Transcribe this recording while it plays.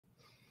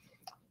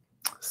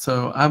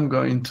So I'm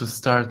going to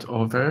start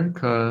over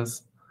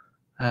because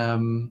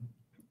I'm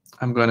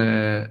going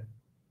to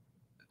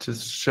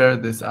just share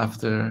this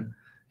after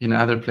in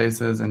other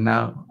places, and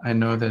now I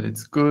know that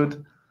it's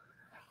good.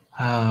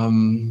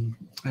 And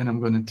I'm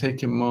going to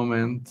take a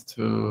moment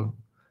to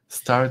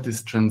start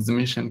this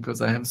transmission because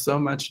I have so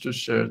much to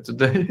share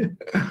today,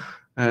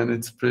 and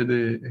it's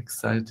pretty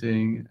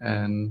exciting,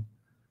 and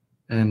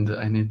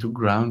I need to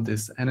ground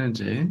this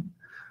energy.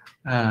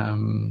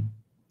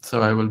 So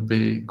I will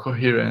be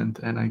coherent,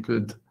 and I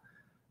could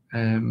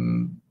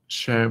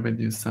share with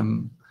you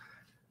some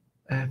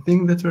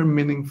things that were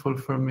meaningful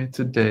for me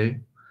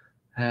today.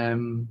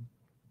 And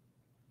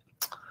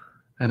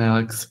I'll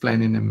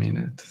explain in a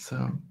minute.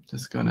 So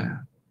just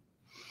gonna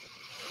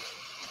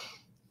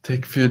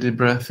take a few deep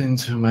breaths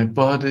into my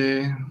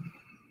body,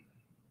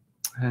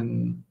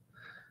 and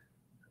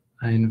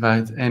I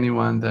invite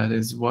anyone that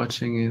is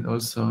watching it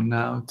also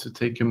now to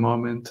take a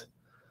moment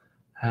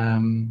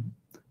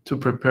to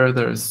prepare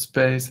their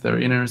space, their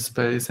inner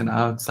space and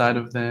outside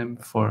of them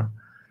for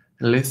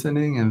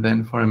listening and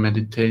then for a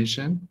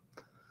meditation.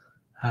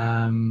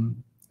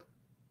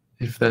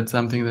 If that's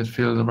something that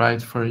feels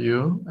right for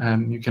you,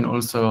 you can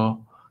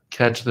also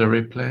catch the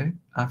replay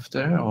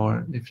after,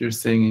 or if you're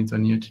seeing it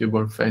on YouTube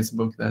or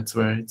Facebook, that's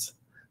where it's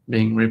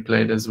being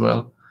replayed as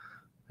well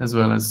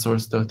as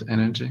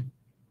source.energy.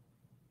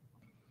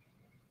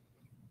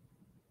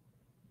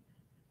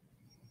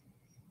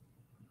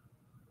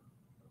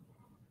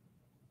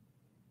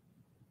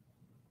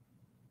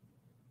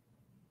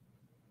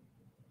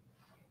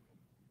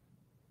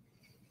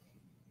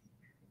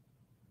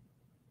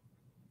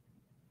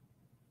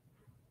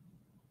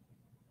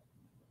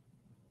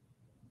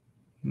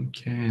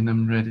 Okay, and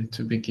I'm ready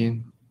to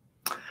begin.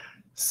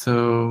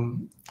 So,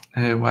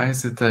 why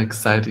is it an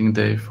exciting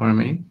day for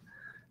me?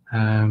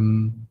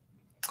 And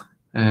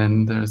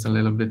there's a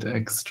little bit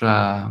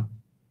extra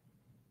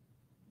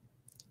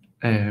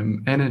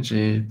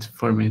energy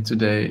for me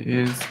today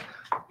is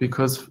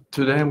because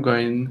today I'm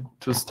going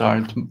to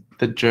start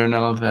the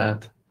journal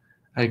that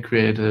I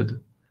created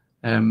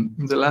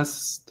the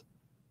last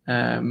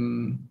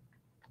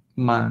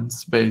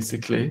months.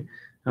 Basically,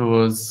 I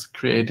was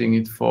creating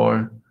it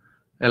for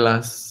the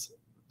last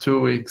 2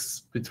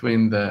 weeks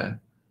between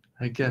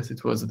I guess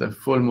it was the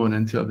full moon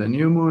until the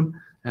new moon,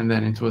 and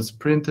then it was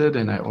printed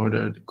and I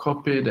ordered,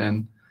 copied,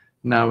 and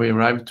now we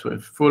arrived to a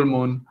full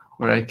moon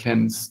where I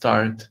can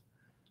start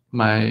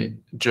my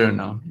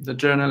journal. The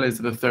journal is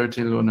the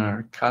 13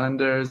 lunar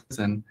calendars,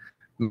 and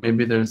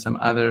maybe there's some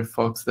other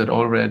folks that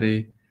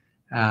already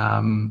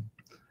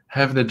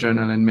have the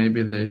journal and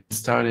maybe they're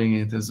starting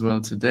it as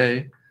well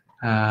today.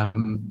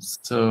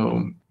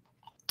 So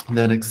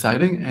that's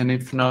exciting, and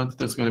if not,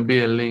 there's going to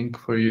be a link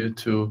for you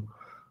to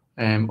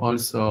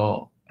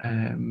also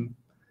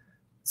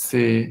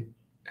see.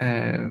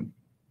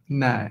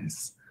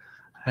 Nice.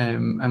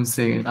 I'm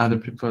seeing other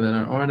people that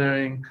are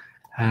ordering,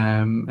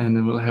 and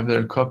they will have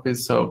their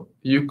copies. So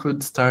you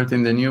could start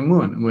in the new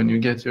moon when you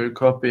get your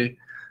copy,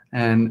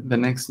 and the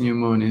next new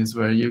moon is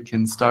where you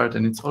can start,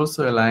 and it's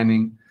also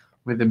aligning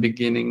with the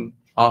beginning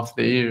of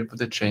the year, for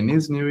the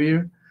Chinese New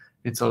Year.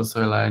 It's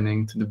also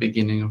aligning to the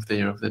beginning of the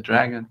year of the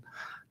dragon.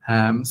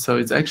 So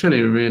it's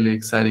actually a really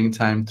exciting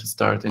time to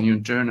start a new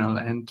journal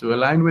and to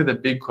align with a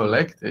big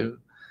collective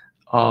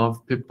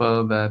of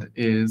people that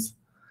is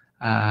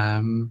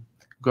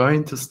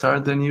going to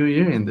start the new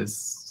year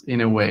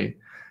in a way.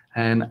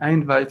 And I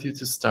invite you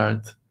to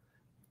start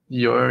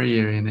your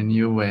year in a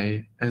new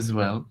way as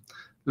well,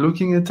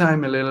 looking at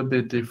time a little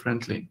bit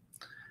differently.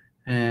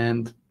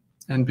 And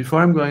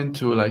before I'm going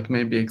to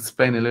maybe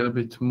explain a little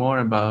bit more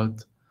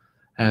about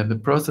the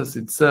process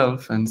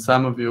itself, and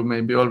some of you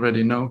maybe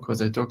already know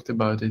because I talked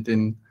about it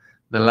in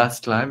the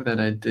last live that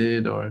I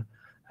did, or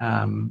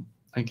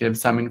I gave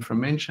some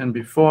information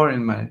before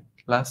in my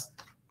last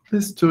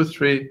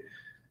 2-3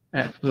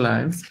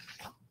 lives.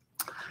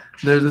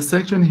 There's a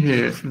section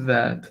here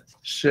that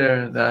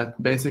share that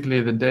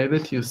basically the day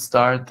that you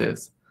start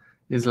this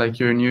is like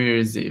your New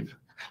Year's Eve,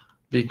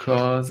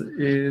 because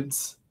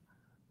it's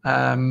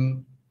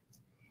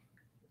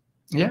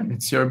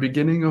it's your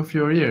beginning of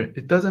your year.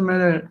 It doesn't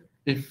matter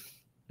if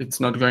it's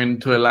not going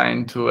to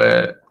align to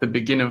the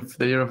beginning of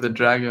the year of the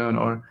dragon,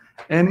 or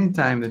any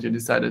time that you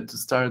decided to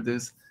start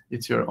this,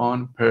 it's your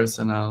own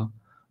personal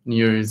New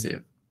Year's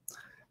Eve.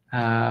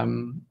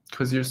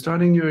 Because you're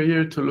starting your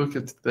year to look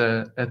at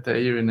the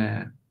year in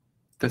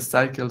the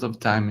cycles of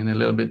time in a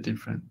little bit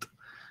different.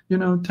 You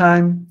know,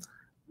 time,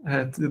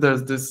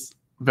 there's this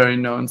very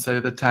known say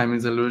that time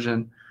is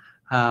illusion.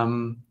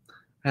 And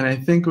I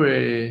think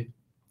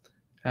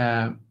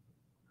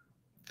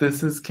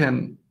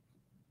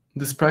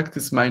this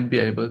practice might be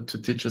able to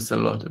teach us a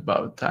lot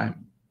about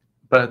time.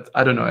 But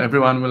I don't know,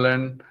 everyone will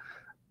learn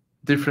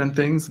different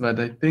things, but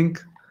I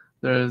think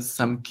there's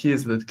some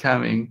keys that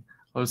coming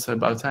also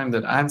about time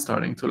that I'm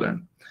starting to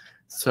learn.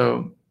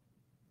 So,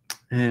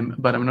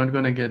 but I'm not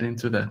going to get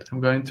into that. I'm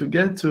going to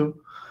get to,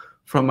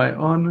 from my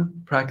own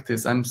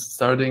practice, I'm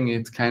starting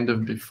it kind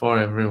of before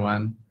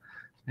everyone.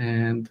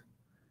 And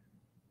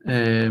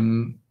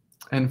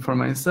And for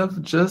myself,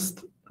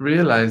 just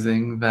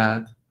realizing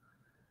that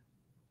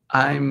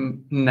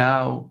I'm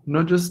now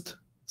not just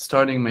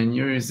starting my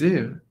New Year's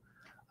Eve,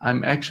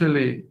 I'm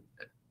actually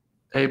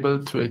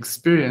able to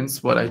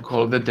experience what I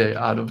call the day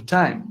out of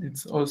time.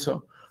 It's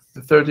also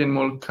the 13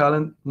 moon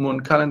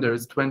calendar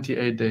is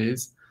 28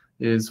 days,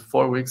 is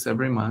 4 weeks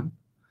every month.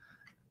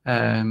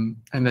 And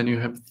then you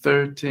have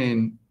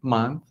 13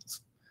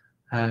 months.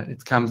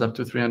 It comes up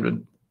to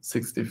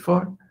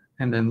 364.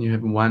 And then you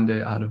have one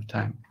day out of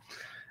time.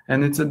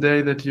 And it's a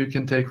day that you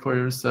can take for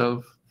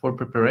yourself for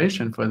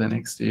preparation for the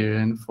next year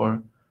and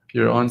for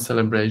your own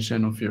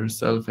celebration of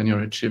yourself and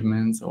your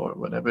achievements or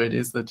whatever it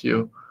is that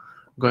you're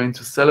going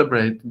to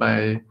celebrate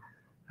by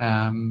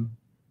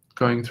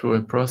going through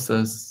a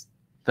process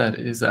that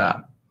is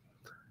a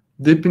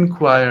deep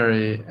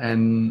inquiry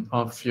and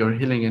of your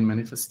healing and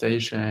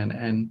manifestation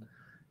and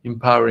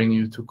empowering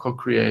you to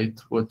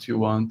co-create what you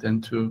want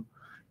and to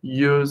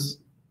use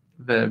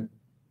the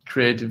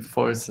creative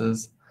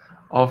forces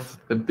of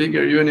the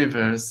bigger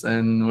universe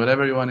and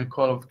whatever you want to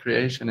call of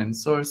creation and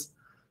source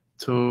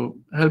to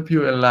help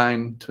you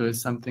align to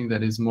something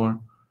that is more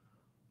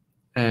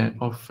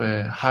of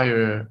a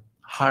higher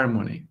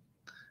harmony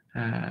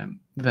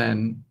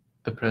than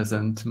the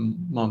present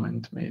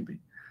moment maybe.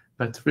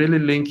 But really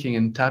linking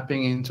and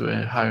tapping into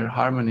a higher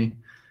harmony,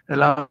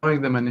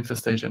 allowing the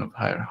manifestation of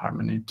higher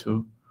harmony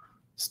to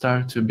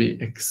start to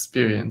be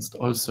experienced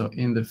also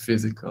in the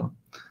physical,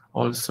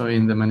 also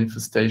in the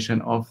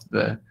manifestation of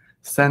the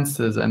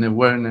senses and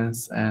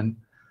awareness. And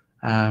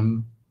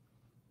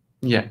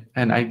yeah,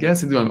 and I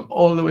guess it's going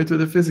all the way to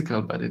the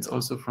physical, but it's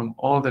also from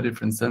all the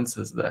different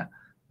senses, the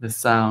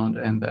sound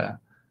and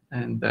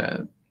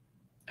the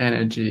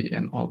energy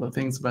and all the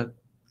things, but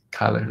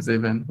colors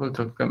even. We'll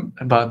talk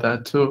about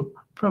that too,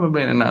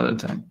 probably in another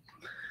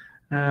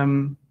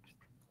time.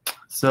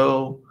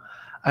 So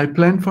I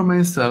planned for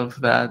myself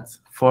that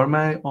for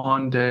my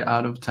own day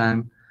out of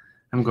time,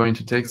 I'm going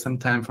to take some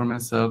time for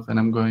myself and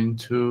I'm going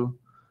to,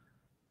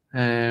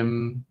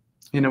 in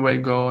a way,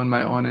 go on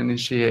my own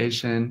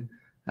initiation.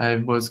 I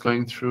was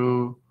going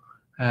through,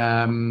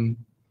 the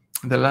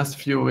last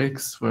few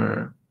weeks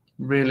were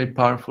really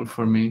powerful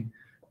for me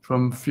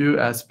from few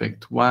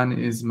aspects. One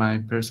is my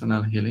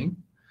personal healing.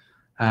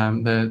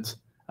 That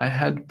I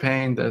had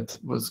pain that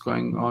was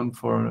going on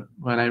for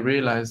when I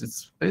realized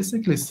it's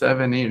basically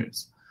 7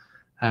 years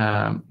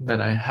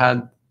that I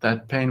had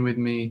that pain with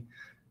me,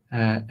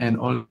 and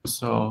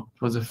also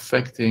it was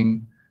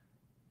affecting,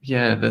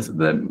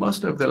 the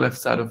most of the left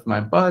side of my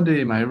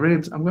body, my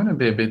ribs. I'm going to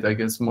be a bit, I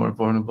guess, more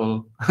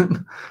vulnerable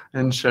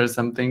and share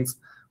some things.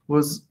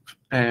 Was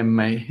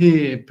my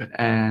hip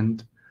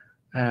and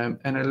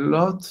a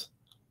lot.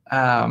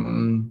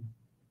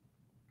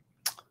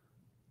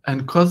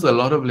 And caused a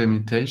lot of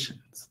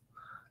limitations.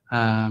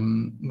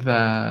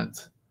 That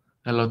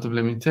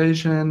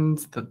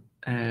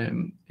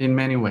in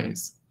many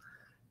ways.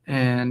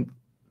 And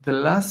the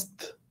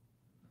last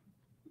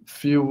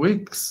few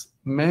weeks,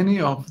 many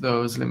of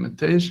those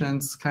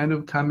limitations kind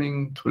of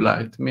coming to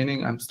light,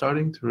 meaning I'm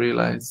starting to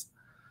realize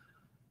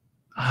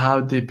how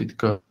deep it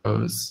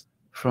goes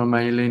from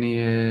my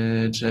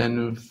lineage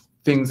and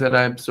things that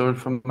I absorbed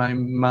from my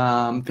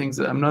mom, things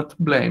that I'm not to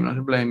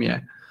blame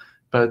yet,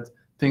 but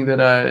things that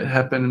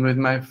happened with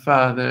my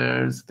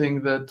fathers,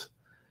 things that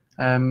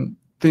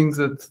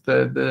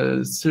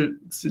the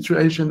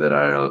situation that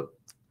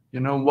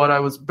what I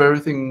was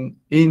birthing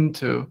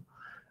into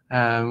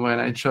when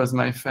I chose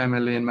my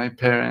family and my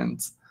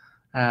parents,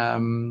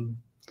 and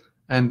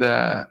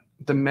the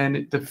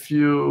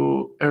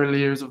few early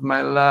years of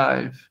my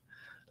life,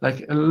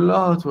 like a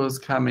lot was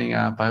coming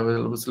up. I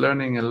was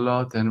learning a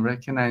lot and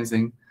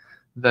recognizing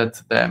that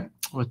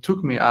what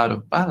took me out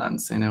of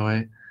balance in a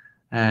way,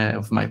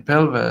 of my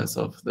pelvis,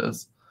 of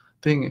this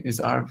thing,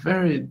 are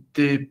very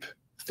deep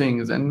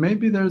things. And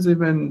maybe there's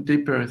even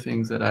deeper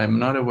things that I'm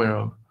not aware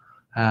of.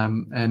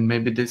 And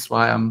maybe this is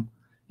why I'm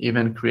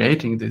even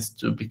creating this,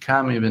 to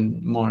become even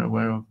more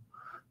aware of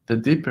the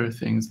deeper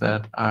things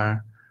that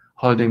are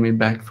holding me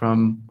back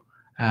from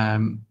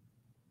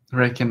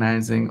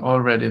recognizing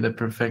already the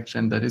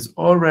perfection that is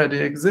already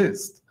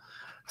exists.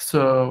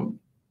 So,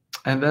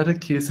 and that a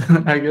key,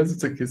 I guess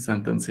it's a key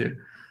sentence here,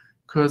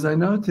 because I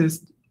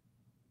noticed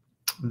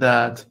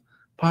that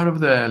part of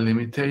the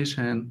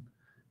limitation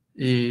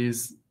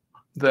is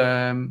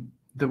the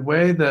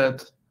way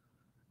that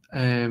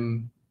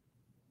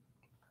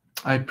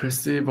I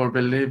perceive or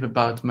believe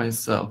about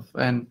myself.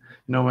 And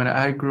when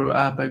I grew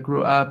up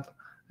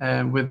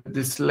with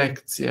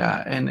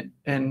dyslexia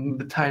and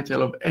the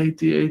title of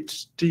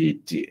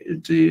ADHD,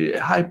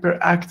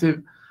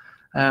 hyperactive,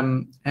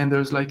 and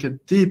there's like a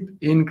deep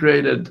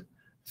integrated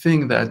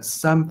thing that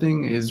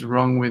something is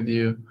wrong with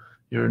you,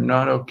 you're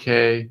not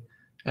okay.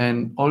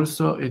 And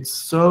also it's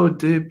so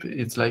deep,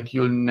 it's like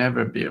you'll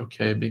never be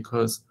okay,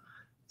 because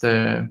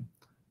the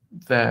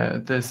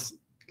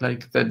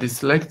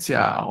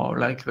dyslexia, or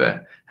like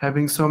the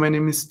having so many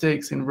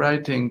mistakes in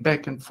writing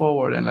back and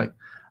forward, and like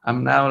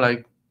I'm now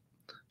I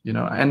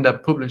end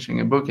up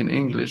publishing a book in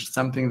English,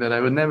 something that I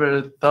would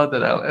never thought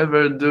that I'll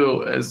ever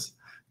do as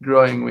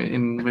growing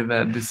with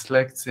that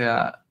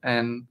dyslexia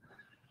and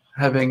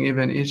having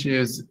even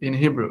issues in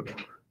Hebrew.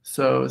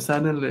 So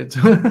suddenly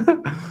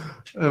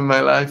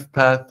my life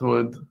path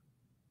would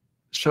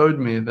showed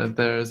me that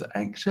there's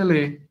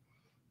actually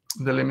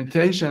the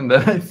limitation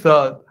that I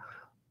thought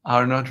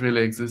are not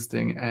really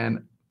existing,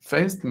 and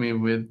faced me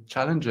with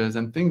challenges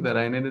and things that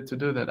I needed to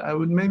do that I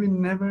would maybe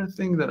never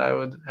think that I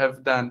would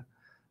have done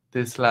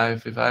this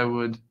life if I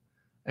would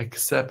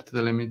accept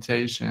the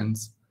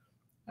limitations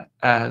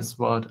as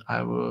what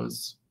I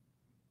was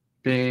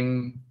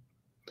being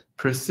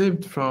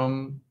perceived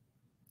from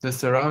the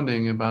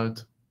surrounding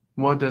about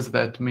what does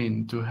that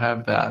mean to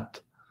have that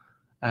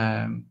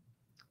um,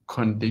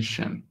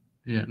 condition,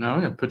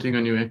 putting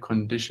on you a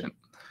condition.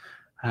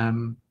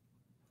 Um,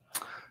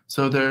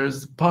 so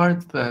there's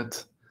part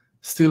that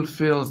still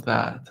feels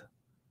that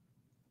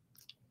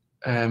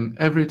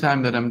every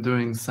time that I'm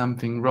doing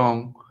something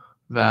wrong,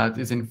 that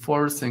is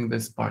enforcing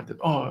this part that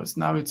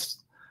now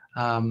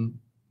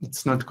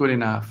it's not good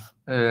enough.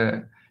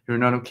 You're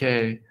not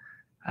okay,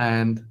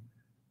 and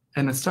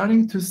I'm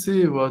starting to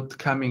see what's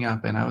coming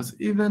up, and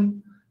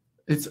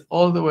it's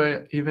all the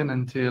way even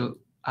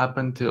up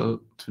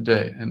until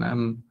today, and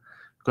I'm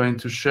going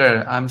to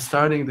share. I'm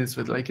starting this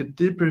with like a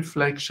deep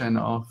reflection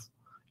of,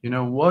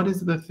 what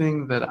is the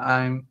thing that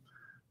I'm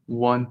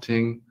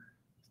wanting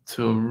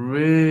to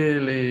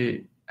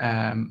really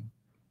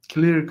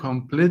clear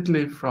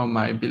completely from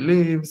my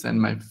beliefs and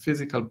my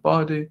physical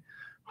body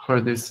for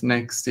this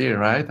next year,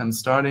 right?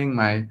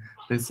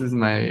 This is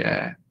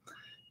my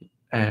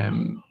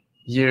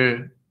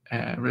year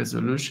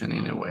resolution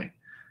in a way,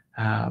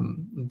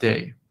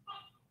 day.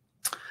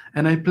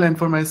 And I plan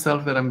for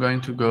myself that I'm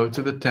going to go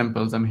to the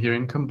temples. I'm here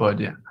in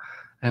Cambodia,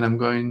 and I'm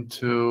going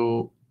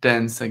to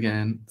dance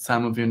again.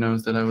 Some of you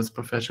knows that I was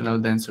professional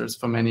dancers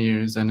for many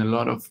years, and a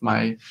lot of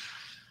my,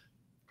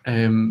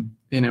 in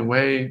a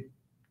way,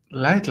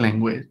 light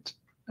language,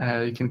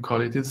 you can call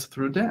it, is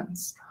through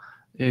dance,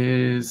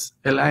 is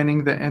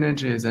aligning the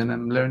energies. And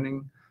I'm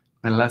learning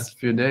my last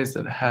few days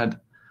that I had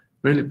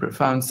really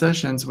profound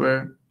sessions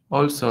were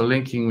also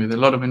linking with a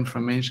lot of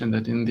information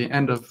that in the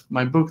end of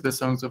my book, The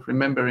Songs of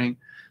Remembering,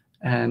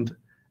 and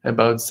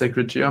about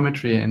sacred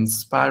geometry and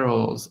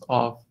spirals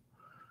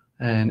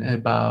and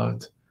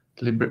about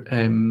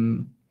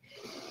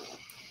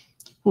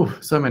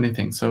so many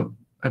things. So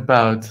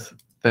about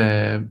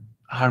the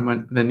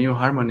new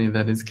harmony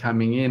that is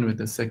coming in with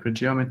the sacred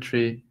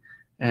geometry,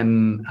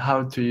 and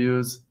how to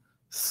use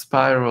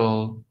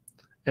spiral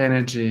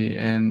energy,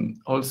 and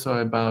also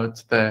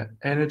about the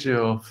energy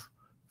of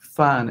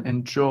fun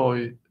and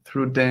joy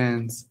through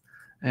dance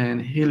and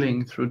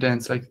healing through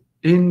dance. Like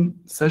in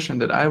session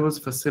that I was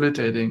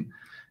facilitating,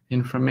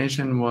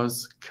 information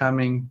was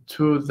coming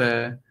to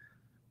the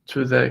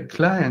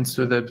clients,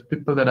 to the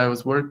people that I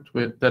worked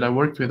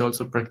with,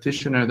 also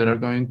practitioners that are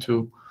going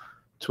to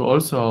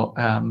also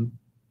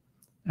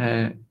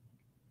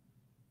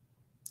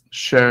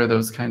share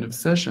those kind of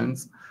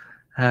sessions.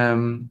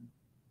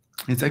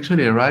 It's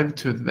actually arrived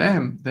to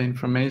them, the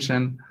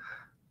information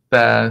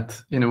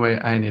that in a way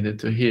I needed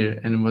to hear,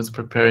 and was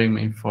preparing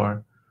me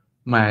for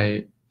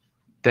my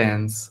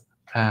dance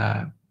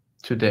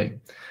today.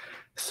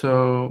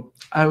 So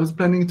I was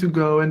planning to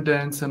go and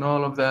dance and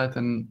all of that,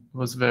 and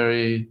was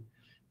very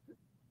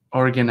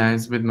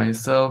organized with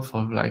myself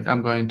of like,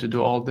 I'm going to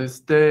do all this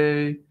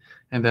day,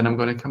 and then I'm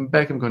going to come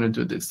back, I'm going to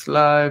do this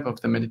live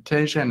of the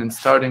meditation, and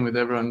starting with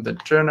everyone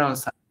that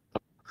journals.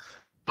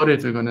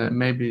 We're gonna,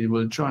 maybe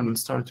we'll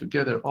start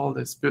together, all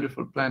this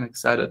beautiful plan,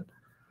 excited.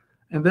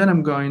 And then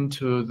I'm going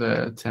to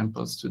the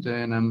temples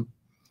today, and I'm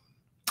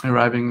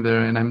arriving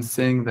there, and I'm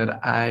seeing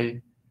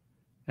that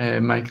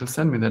Michael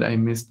sent me that I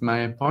missed my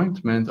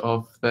appointment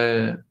of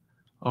the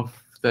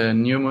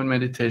new moon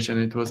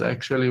meditation. It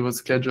was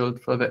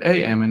scheduled for the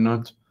AM and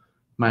not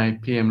my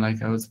PM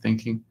like I was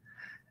thinking.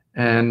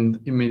 And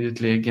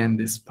immediately again,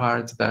 this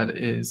part that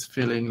is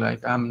feeling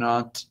like I'm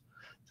not,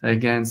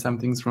 again,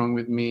 something's wrong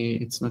with me.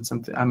 It's not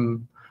something,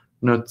 I'm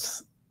not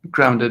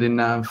grounded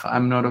enough.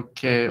 I'm not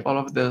okay. All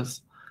of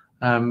this,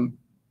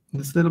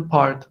 this little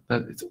part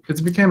that it's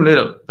became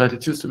little, but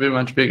it used to be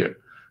much bigger.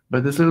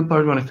 But this little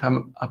part want to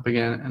come up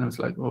again, and I was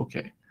like,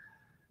 okay,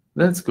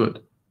 that's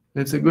good.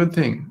 It's a good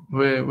thing.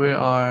 We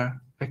are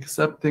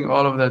accepting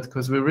all of that,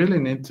 because we really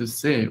need to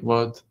see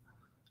what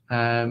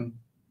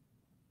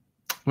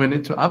we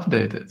need to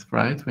update it,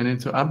 right? We need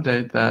to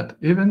update that,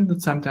 even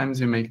that sometimes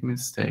you make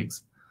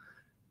mistakes,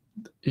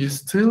 you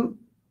still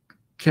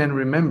can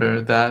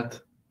remember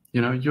that,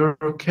 you're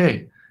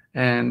okay.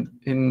 And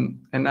in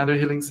another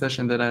healing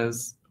session that I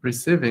was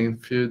receiving a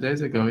few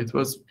days ago, it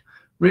was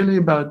really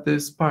about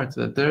this part,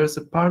 that there's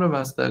a part of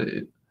us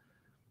that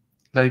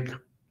like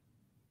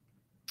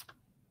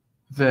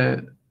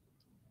the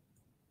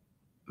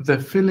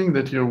feeling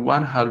that you're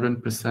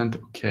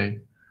 100% okay.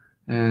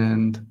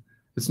 And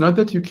it's not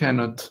that you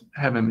cannot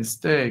have a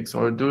mistakes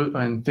or do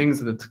and things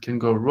that can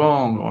go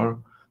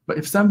wrong, but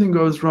if something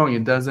goes wrong,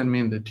 it doesn't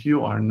mean that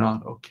you are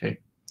not okay.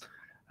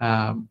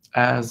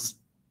 As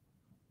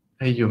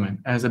a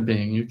human, as a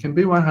being. You can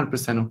be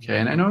 100% okay.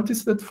 And I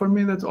noticed that for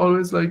me, that's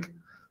always like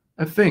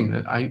a thing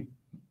that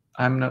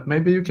I'm not.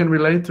 Maybe you can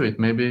relate to it.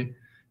 Maybe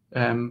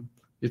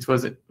it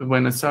was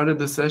when I started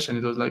the session,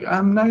 it was like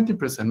I'm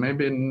 90%,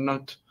 maybe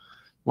not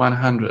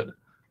 100.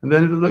 And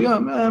then it was like, oh,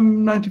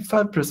 I'm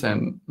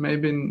 95%,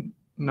 maybe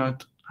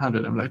not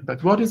 100. I'm like,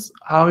 but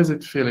how is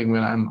it feeling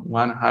when I'm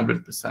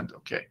 100%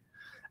 okay?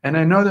 And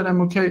I know that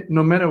I'm okay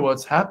no matter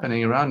what's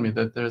happening around me,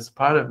 that there's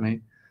part of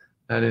me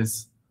that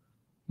is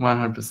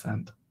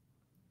 100%,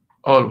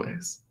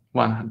 always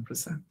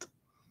 100%.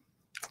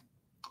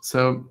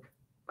 So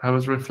I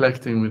was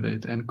reflecting with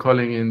it and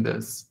calling in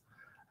this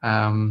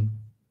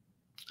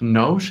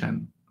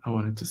notion, I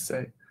wanted to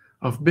say,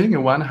 of being a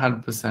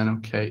 100%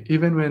 okay,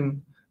 even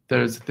when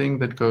there's a thing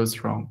that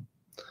goes wrong.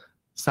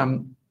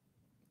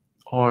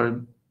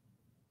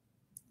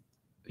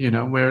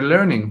 We're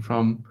learning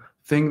from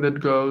thing that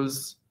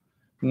goes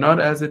not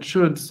as it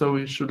should, so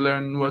we should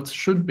learn what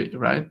should be,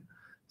 right?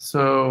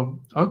 So,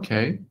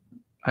 okay,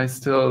 I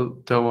still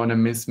don't want to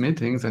miss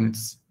meetings, and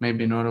it's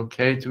maybe not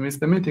okay to miss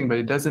the meeting, but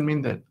it doesn't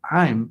mean that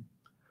I'm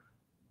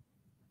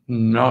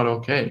not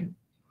okay.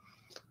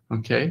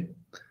 Okay?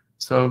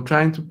 So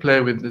trying to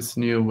play with this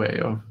new way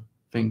of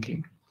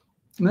thinking.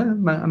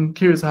 I'm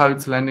curious how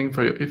it's landing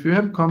for you. If you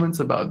have comments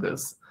about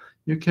this,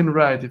 you can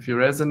write if you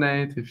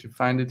resonate, if you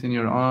find it in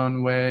your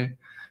own way,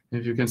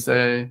 if you can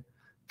say,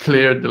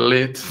 clear,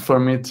 delete for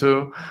me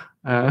too.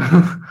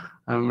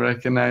 I'm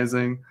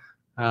recognizing.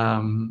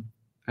 And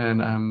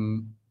I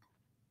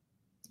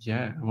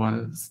want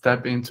to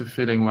step into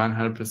feeling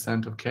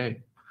 100%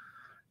 okay.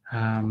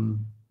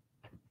 And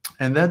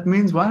that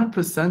means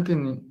 100%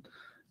 in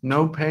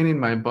no pain in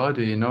my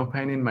body, no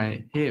pain in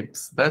my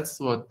hips. That's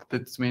what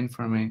that's mean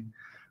for me.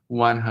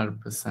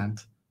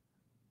 100%.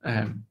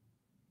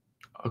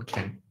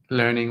 Okay,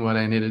 learning what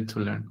I needed to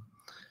learn.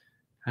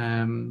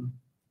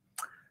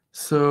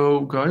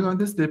 So going on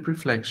this deep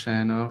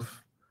reflection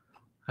of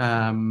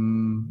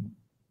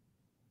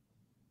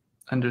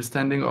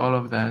understanding all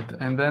of that,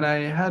 and then I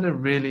had a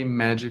really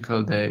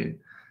magical day,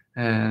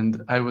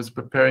 and I was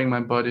preparing my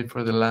body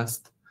for the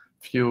last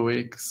few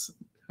weeks.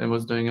 I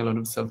was doing a lot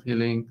of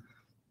self-healing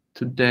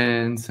to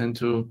dance and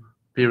to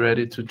be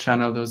ready to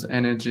channel those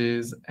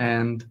energies,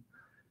 and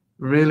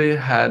really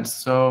had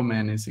so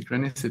many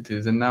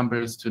synchronicities and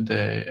numbers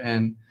today,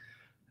 and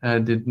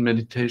did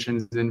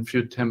meditations in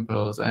few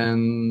temples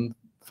and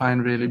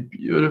find really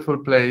beautiful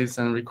place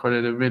and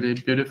recorded a really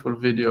beautiful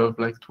video of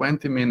like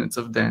 20 minutes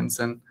of dance,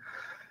 and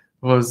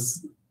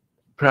was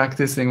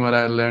practicing what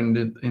I learned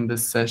in the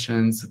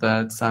sessions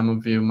that some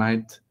of you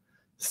might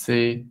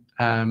see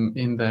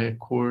in the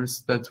course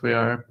that we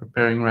are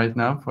preparing right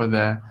now for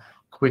the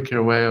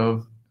quicker way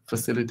of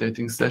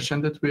facilitating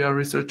session that we are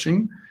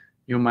researching.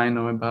 You might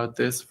know about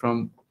this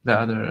from the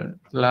other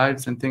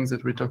lives and things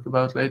that we talked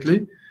about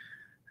lately.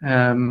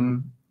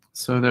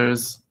 So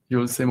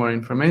you'll see more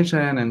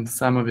information, and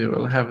some of you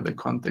will have the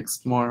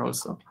context more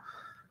also.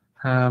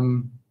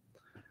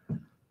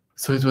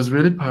 So it was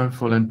really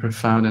powerful and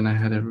profound, and I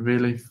had a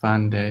really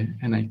fun day,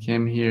 and I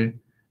came here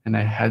and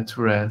I had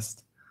to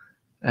rest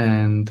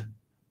and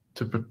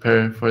to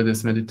prepare for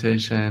this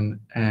meditation,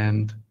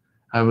 and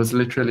I was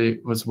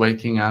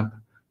waking up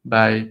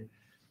by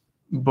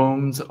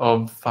booms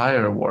of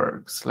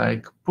fireworks,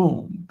 like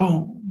boom,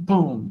 boom,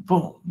 boom,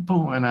 boom,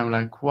 boom. And I'm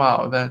like,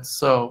 wow, that's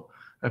so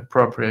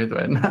appropriate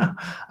right now.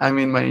 I'm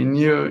in my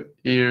New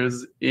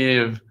Year's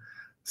Eve.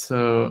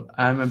 So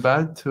I'm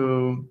about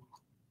to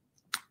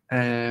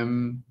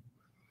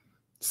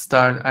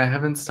start. I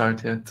haven't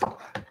started yet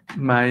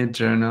my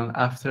journal.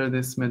 After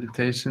this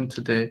meditation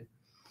today,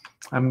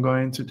 I'm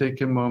going to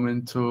take a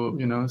moment to,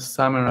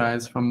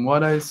 summarize from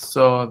what I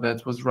saw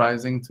that was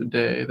rising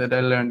today, that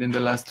I learned in the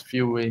last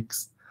few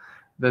weeks,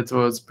 that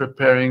was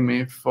preparing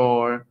me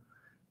for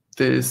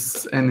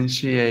this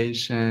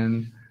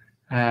initiation,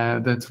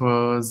 that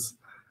was,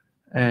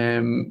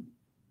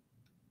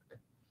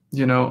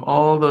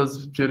 all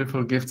those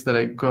beautiful gifts that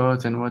I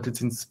got and what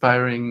it's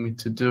inspiring me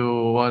to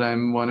do, what I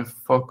want to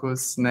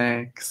focus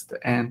next,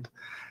 and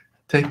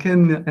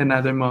taking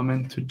another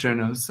moment to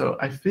journal. So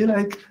I feel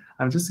like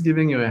I'm just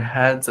giving you a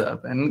heads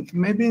up and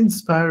maybe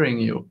inspiring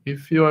you,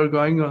 if you are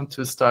going on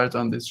to start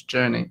on this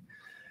journey,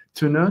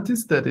 to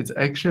notice that it's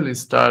actually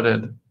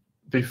started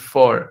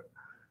before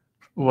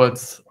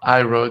what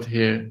I wrote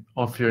here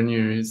of your New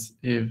Year's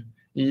Eve.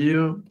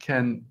 You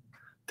can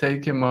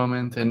take a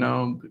moment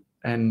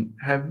and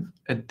have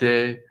a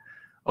day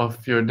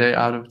of your day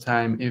out of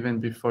time,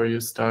 even before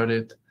you start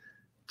it,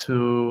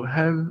 to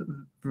have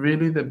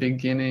really the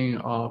beginning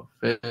of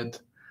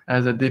it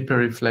as a deeper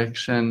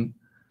reflection.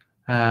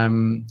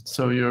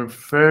 So your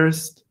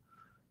first,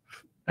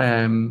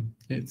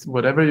 it's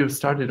whatever you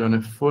started on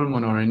a full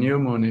moon or a new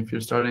moon. If you're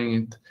starting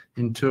it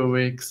in 2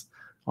 weeks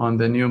on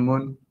the new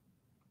moon,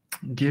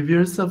 give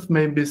yourself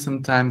maybe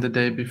some time the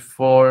day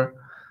before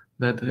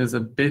that is a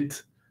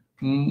bit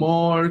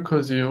more,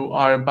 because you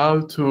are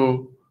about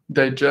to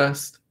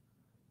digest,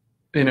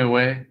 in a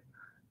way,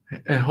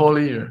 a whole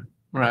year,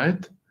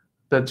 right?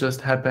 That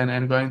just happened,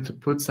 and going to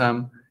put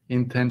some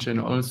intention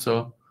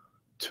also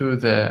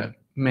to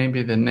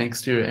maybe the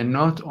next year, and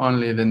not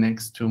only the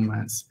next 2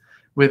 months.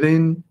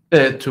 Within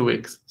 2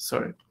 weeks,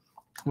 sorry.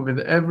 With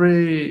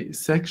every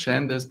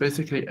section, there's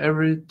basically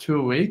every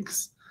 2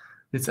 weeks,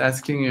 it's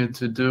asking you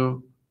to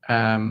do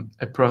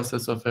a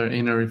process of an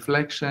inner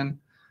reflection,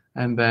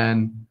 and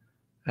then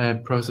a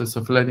process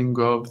of letting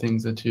go of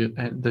things that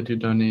you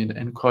don't need,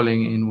 and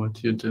calling in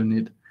what you do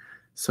need.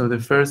 So the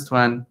first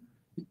one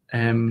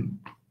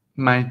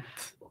might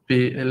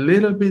be a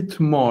little bit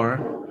more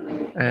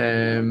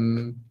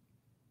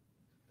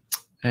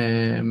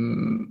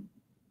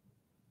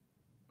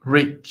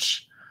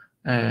rich,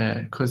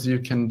 because you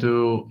can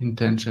do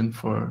intention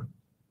for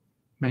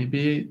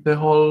maybe the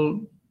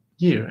whole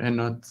year and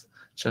not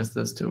just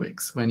those 2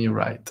 weeks when you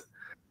write.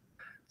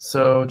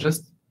 So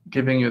just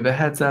giving you the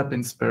heads up,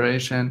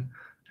 inspiration,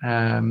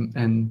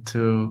 and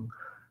to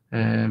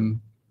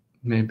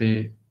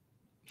maybe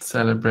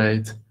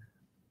celebrate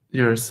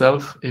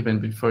yourself even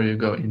before you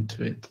go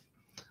into it.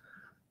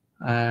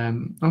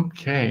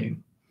 Okay,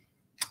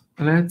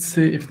 let's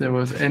see if there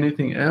was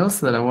anything else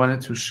that I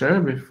wanted to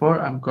share before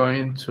I'm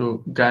going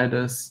to guide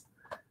us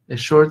a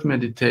short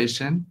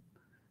meditation.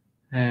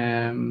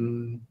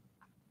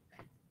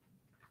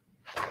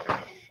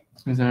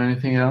 Is there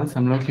anything else?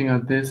 I'm looking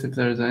at this, if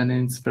there's any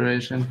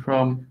inspiration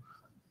from,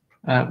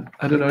 I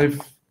don't know if,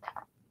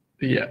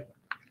 yeah,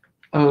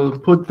 I'll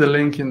put the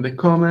link in the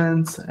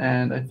comments,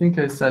 and I think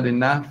I said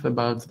enough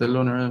about the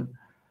Lunar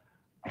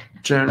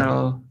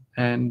journal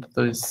and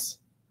this.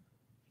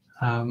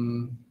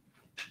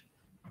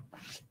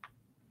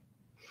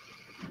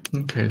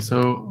 Okay,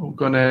 so I'm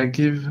gonna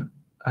give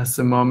us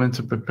a moment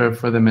to prepare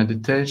for the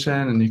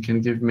meditation, and you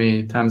can give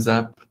me thumbs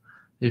up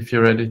if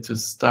you're ready to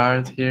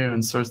start here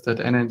and source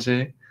that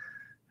energy.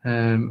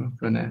 I'm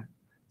gonna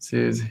see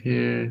who's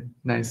here.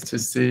 Nice to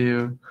see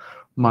you.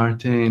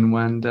 Martin,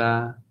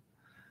 Wanda.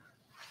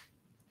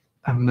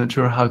 I'm not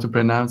sure how to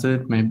pronounce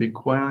it. Maybe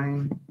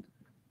Quine.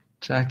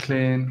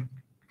 Jacqueline.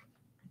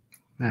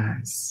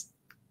 Nice.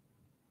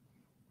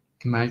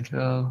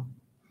 Michael.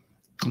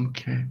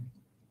 Okay.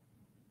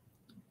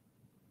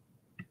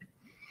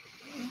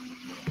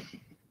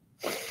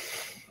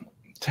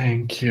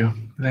 Thank you.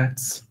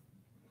 Let's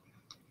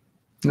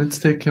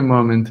take a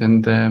moment,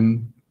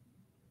 and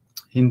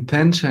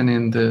intention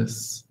in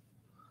this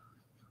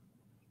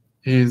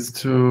is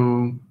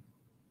to,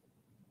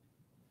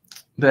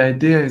 the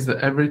idea is that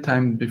every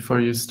time before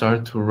you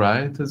start to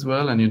write as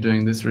well, and you're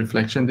doing this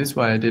reflection, this is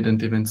why I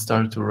didn't even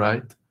start to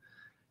write,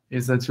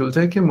 is that you'll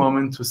take a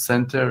moment to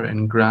center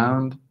and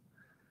ground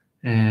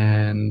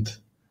and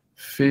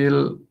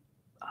feel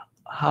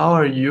how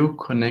are you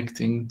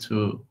connecting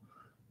to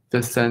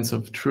the sense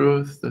of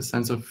truth, the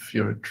sense of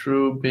your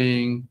true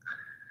being,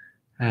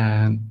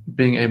 and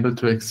being able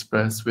to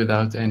express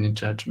without any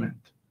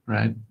judgment,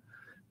 right?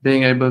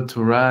 Being able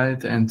to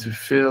write and to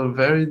feel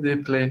very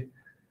deeply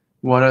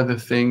what are the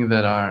things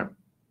that are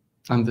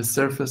on the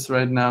surface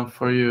right now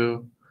for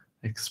you,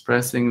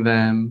 expressing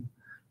them,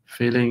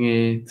 feeling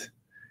it,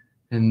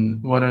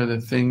 and what are the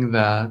things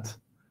that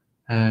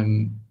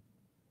kind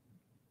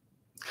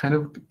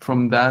of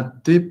from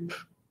that deep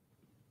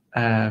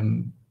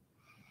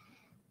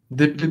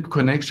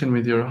connection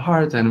with your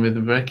heart, and with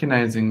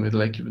recognizing with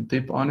like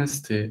deep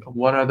honesty,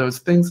 what are those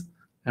things,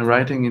 and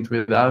writing it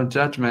without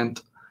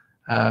judgment,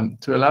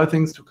 to allow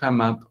things to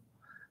come up.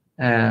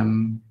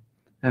 And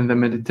the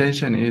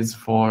meditation is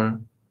for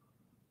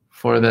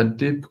that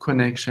deep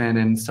connection,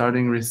 and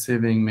starting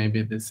receiving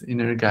maybe this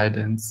inner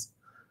guidance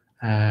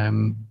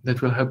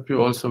that will help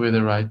you also with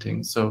the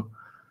writing. So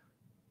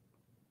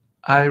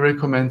I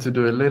recommend to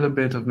do a little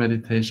bit of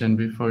meditation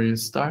before you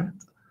start,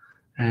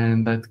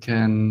 and that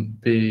can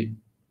be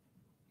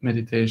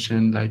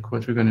meditation like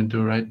what we're going to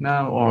do right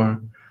now,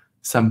 or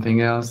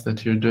something else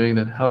that you're doing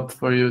that helps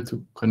for you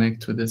to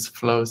connect to this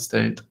flow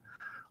state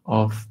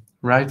of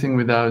writing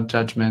without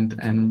judgment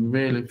and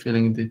really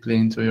feeling deeply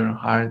into your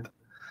heart.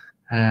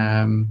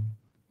 And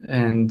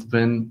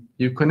when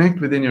you connect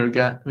within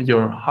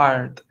your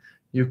heart,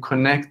 you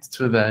connect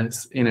to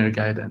this inner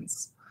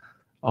guidance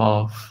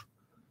of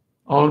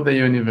all the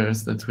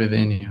universe that's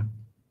within you.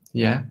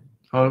 Yeah,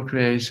 all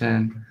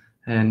creation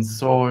and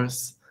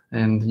source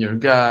and your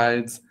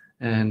guides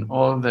and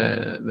all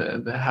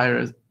the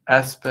higher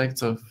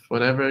aspects of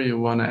whatever you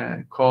want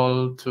to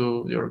call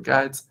to your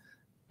guides,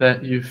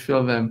 that you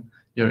feel them,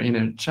 your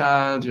inner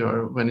child,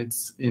 when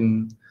it's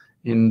in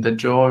the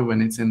joy,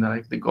 when it's in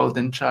the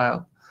golden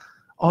child,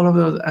 all of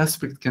those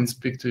aspects can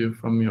speak to you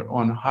from your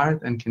own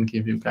heart and can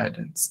give you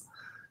guidance.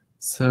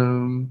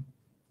 So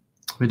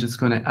we're just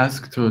going to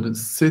ask to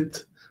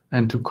sit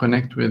and to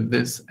connect with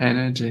this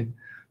energy,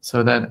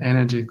 so that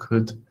energy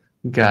could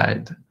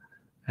guide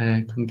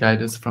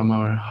us from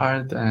our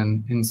heart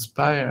and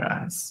inspire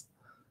us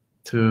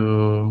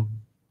to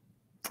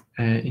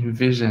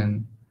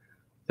envision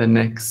the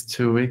next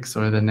 2 weeks,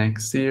 or the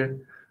next year,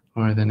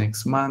 or the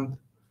next month,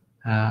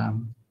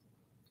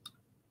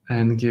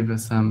 and give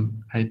us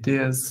some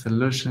ideas,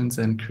 solutions,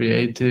 and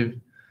creative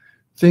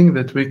things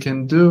that we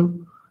can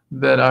do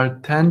that are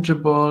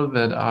tangible,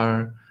 that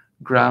are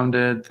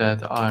grounded,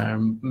 that are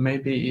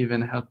maybe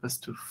even help us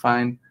to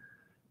find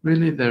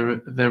really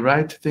the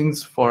right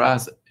things for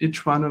us.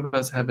 Each one of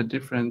us have a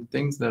different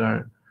things that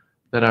are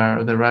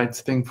the right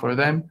thing for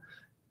them,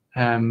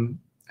 and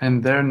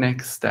their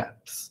next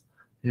steps.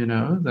 You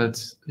know,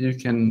 that you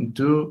can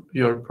do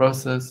your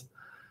process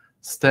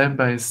step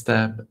by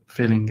step,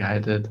 feeling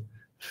guided,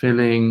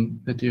 feeling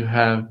that you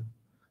have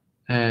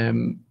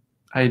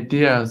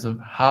ideas of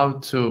how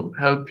to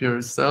help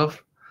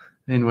yourself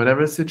in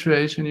whatever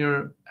situation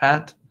you're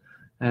at,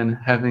 and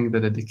having the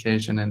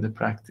dedication and the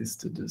practice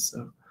to do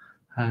so.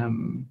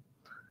 Um,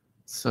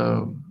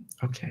 so,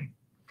 okay,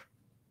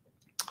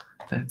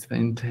 that's the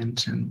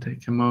intention.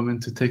 Take a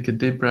moment to take a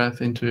deep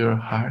breath into your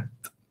heart.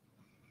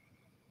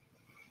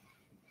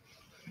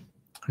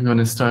 I'm going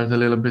to start a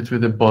little bit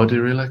with the body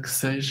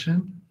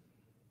relaxation.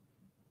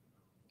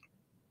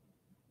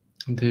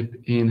 Deep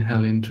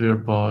inhale into your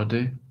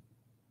body.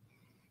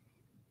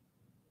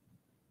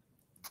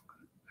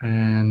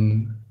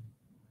 And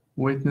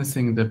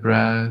witnessing the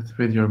breath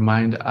with your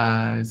mind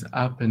eyes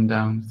up and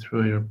down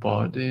through your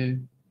body.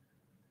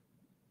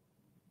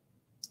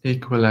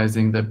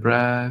 Equalizing the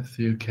breath,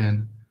 you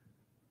can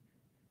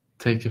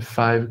take a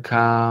 5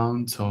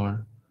 count,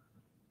 or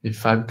if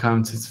 5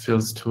 counts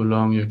feels too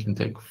long, you can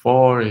take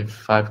 4. If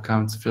 5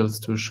 counts feels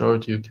too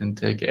short, you can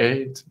take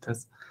 8.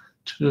 Just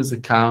choose a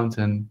count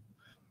and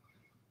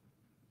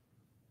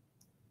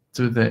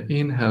do the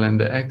inhale and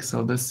the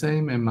exhale the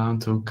same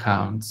amount of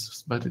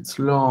counts, but it's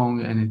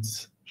long and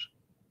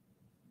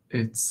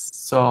it's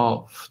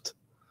soft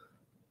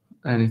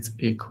and it's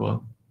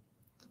equal.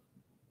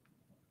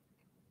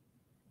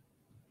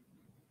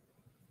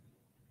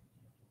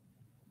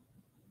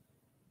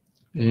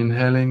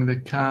 Inhaling the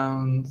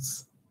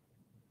counts,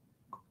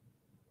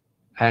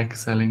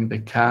 exhaling the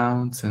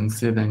counts, and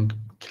see them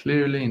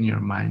clearly in your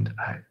mind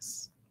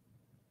eyes.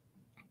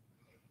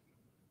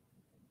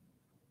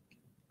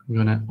 I'm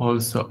gonna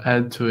also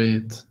add to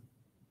it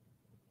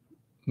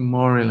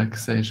more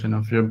relaxation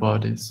of your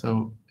body.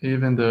 So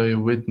even though you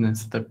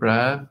witness the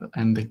breath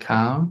and the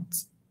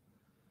counts,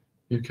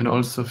 you can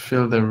also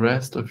feel the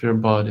rest of your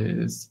body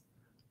is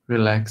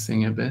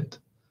relaxing a bit.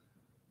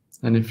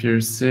 And if you're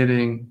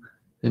sitting,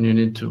 then you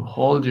need to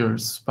hold your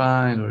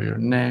spine or your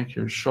neck,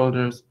 your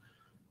shoulders.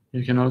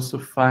 You can also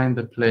find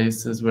the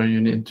places where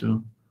you need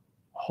to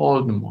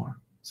hold more.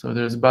 So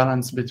there's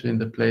balance between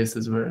the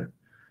places where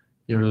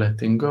you're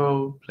letting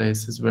go,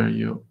 places where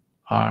you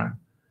are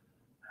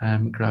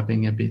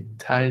grabbing a bit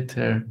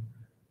tighter,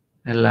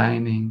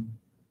 aligning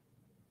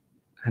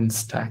and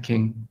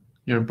stacking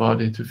your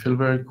body to feel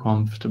very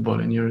comfortable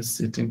in your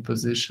sitting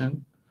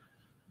position.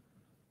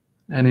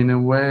 And in a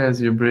way, as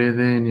you breathe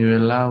in, you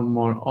allow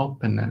more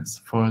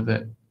openness for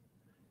the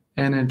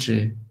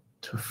energy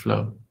to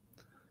flow.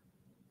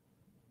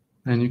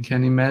 And you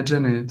can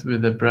imagine it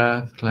with the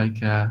breath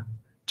like a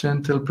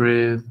gentle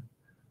breath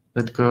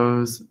that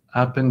goes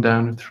up and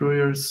down through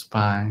your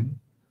spine.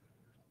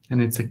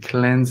 And it's a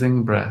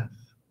cleansing breath.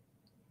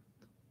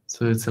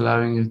 So it's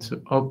allowing you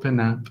to open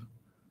up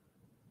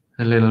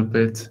a little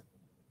bit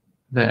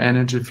the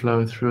energy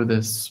flow through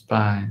the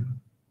spine.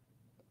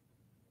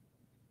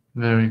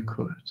 Very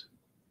good.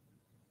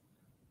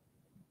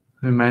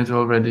 You might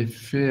already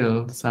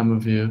feel, some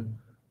of you,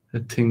 the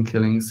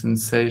tingling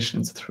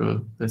sensations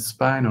through the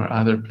spine or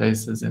other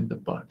places in the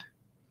body.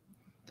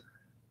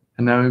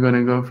 And now we're going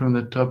to go from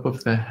the top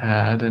of the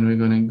head, and we're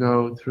going to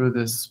go through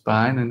the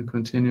spine and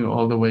continue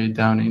all the way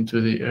down into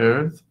the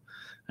earth.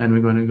 And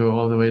we're going to go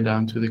all the way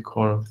down to the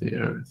core of the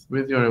earth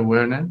with your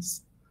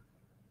awareness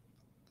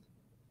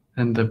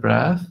and the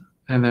breath.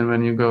 And then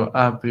when you go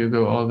up, you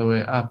go all the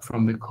way up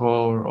from the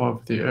core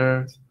of the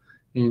earth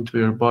into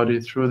your body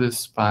through the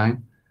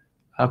spine,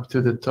 up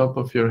to the top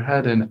of your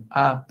head, and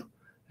up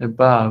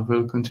above.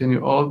 We'll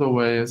continue all the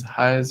way as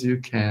high as you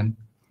can.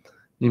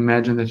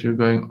 Imagine that you're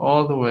going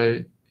all the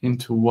way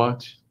into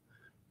what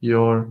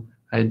your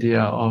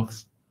idea of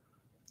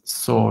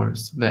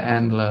source, the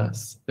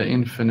endless, the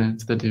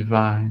infinite, the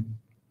divine,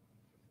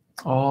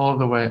 all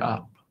the way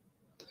up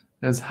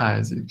as high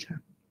as you can.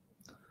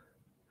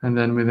 And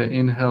then with the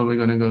inhale, we're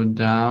going to go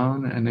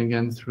down, and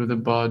again through the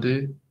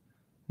body,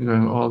 we're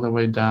going all the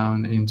way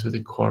down into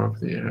the core of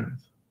the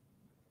earth,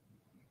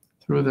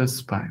 through the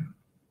spine.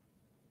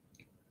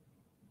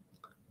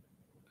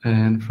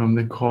 And from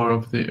the core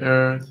of the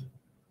earth,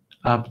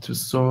 up to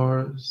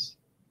source.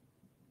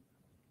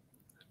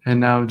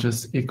 And now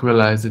just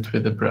equalize it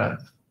with the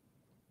breath.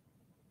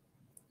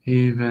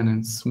 Even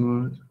and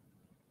smooth,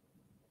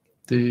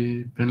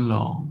 deep and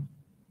long,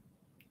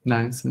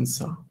 nice and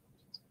soft.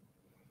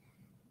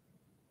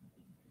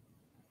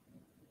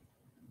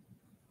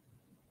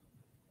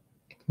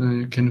 So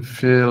you can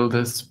feel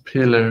this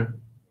pillar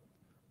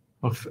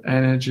of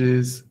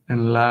energies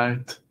and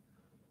light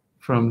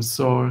from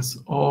source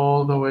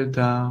all the way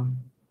down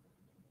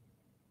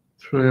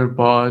through your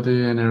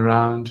body and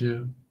around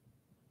you,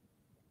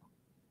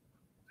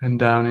 and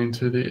down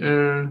into the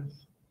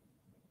earth,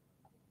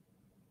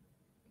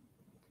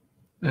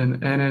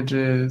 and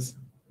energies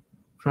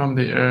from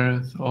the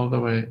earth all the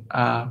way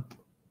up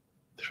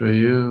through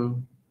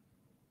you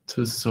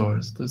to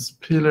source, this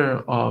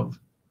pillar of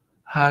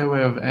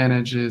highway of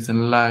energies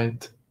and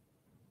light,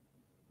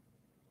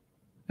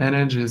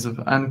 energies of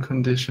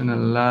unconditional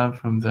love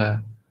from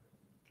the,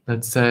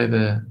 let's say,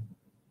 the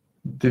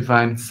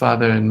divine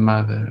father and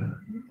mother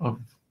of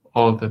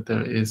all that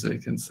there is, we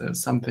can say,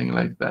 something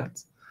like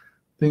that.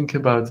 Think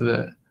about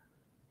the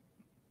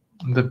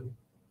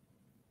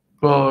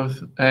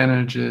both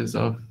energies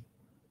of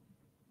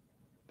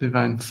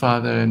divine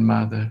father and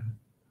mother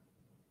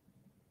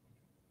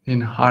in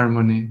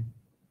harmony,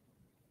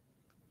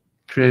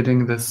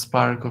 creating the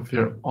spark of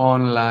your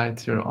own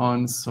light, your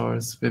own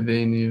source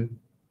within you,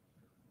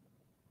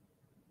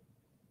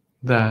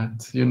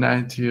 that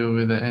unite you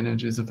with the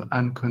energies of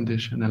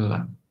unconditional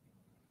love.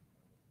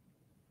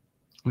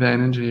 The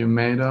energy you're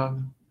made of,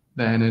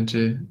 the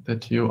energy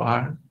that you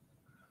are,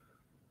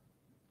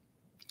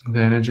 the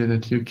energy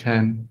that you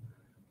can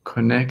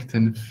connect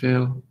and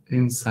feel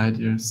inside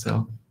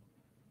yourself.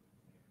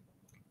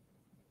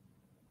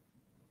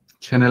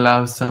 Can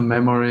allow some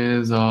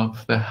memories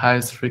of the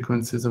highest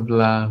frequencies of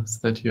loves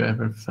that you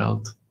ever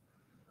felt,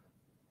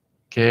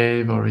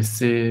 gave or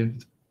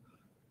received,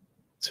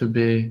 to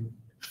be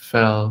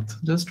felt.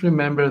 Just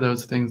remember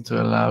those things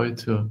to allow it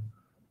to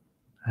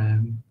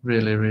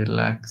really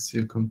relax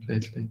you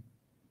completely.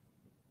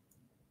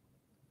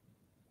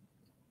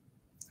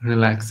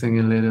 Relaxing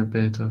a little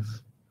bit of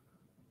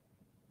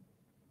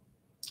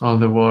all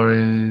the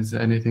worries,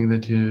 anything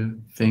that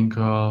you think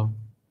of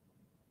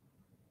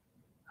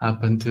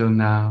up until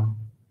now,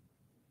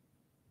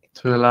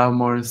 to allow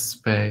more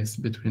space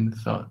between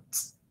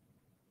thoughts,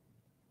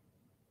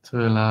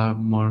 to allow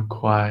more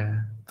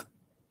quiet,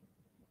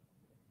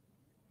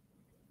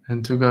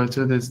 and to go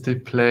to this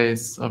deep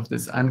place of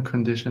this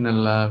unconditional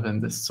love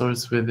and the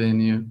source within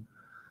you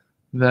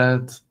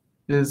that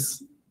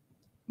is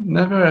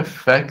never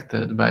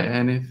affected by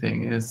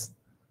anything. Is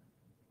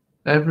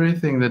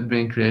everything that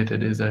being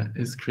created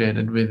is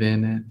created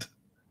within it.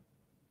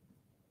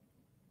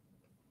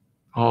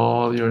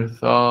 All your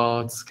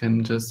thoughts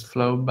can just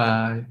flow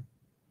by.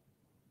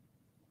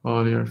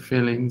 All your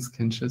feelings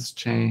can just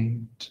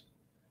change.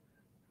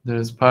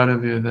 There's part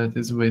of you that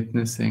is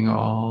witnessing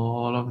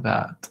all of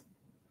that,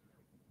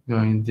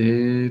 going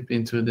deep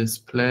into this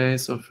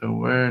place of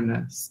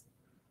awareness,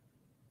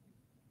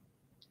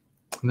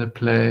 the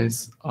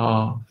place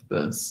of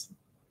this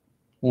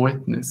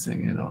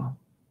witnessing it all.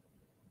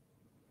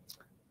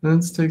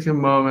 Let's take a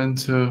moment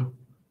to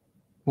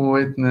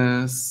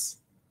witness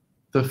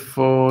the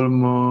full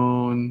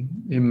moon.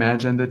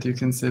 Imagine that you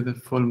can see the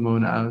full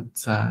moon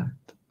outside.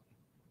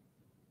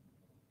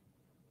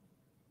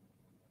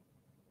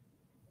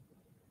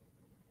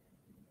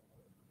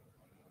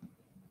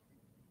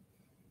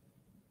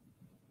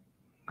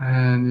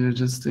 And you're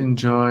just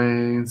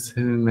enjoying,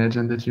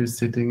 imagine that you're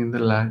sitting in the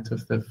light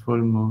of the full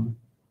moon,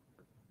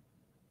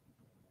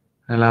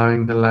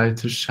 allowing the light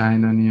to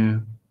shine on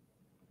you.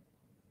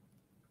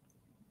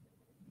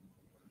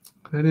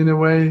 But in a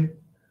way,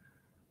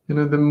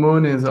 the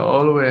moon is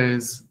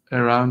always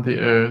around the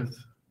earth,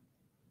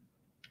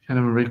 kind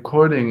of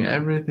recording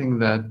everything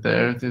that the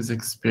earth is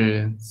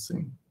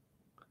experiencing.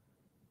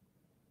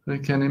 We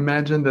can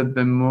imagine that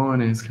the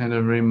moon is kind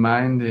of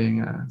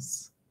reminding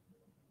us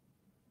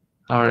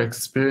our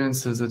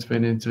experiences that we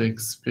need to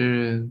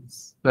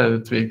experience,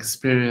 that we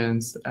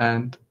experienced,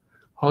 and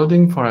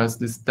holding for us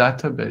this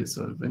database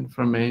of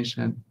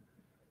information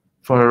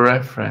for a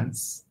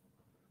reference,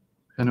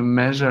 kind of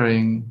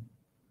measuring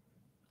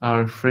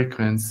our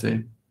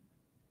frequency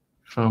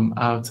from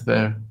out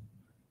there,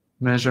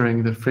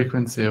 measuring the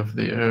frequency of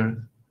the earth,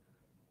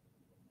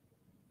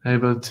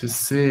 able to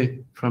see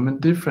from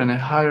a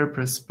higher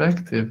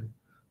perspective,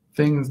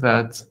 things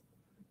that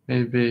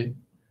maybe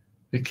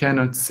we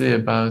cannot see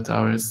about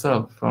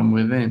ourselves from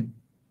within.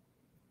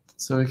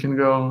 So we can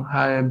go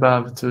high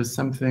above to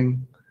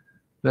something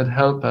that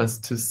helps us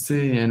to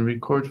see and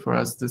record for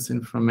us this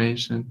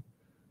information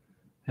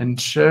and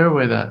share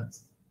with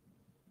us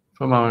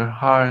from our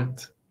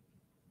heart,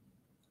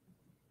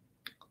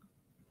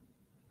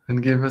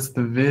 and give us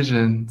the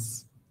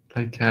visions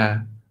like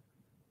a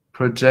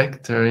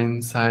projector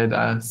inside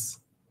us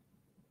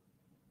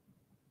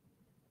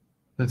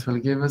that will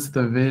give us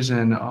the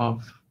vision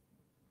of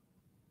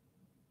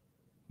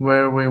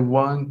where we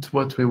want,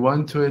 what we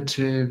want to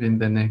achieve in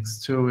the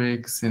next 2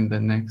 weeks, in the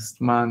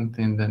next month,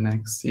 in the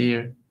next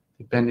year,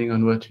 depending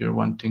on what you're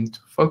wanting to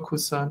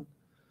focus on.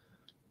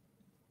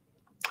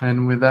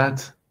 And with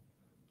that,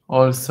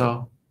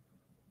 also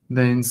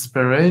the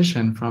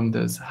inspiration from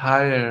this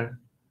higher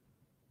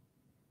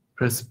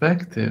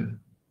perspective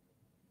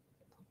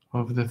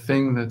of the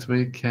thing that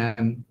we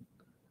can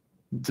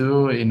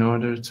do in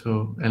order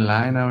to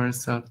align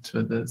ourselves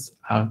to this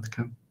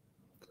outcome.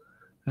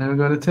 And we're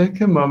going to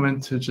take a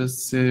moment to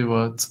just see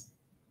what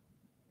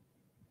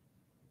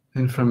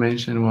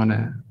information you want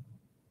to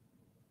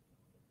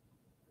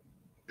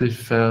be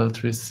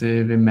felt,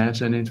 receive,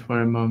 imagine it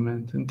for a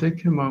moment, and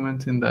take a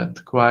moment in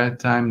that quiet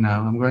time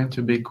now. I'm going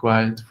to be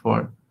quiet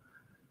for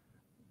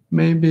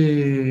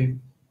maybe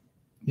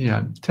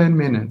Yeah, 10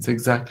 minutes,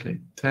 exactly.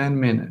 10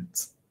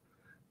 minutes.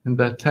 And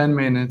that 10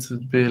 minutes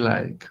would be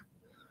like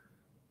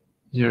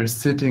you're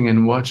sitting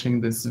and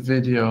watching this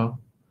video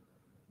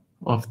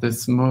of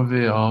this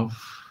movie of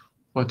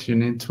what you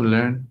need to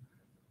learn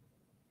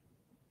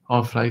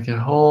of like a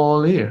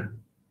whole year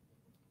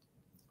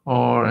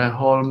or a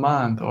whole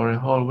month or a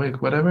whole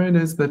week, whatever it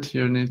is that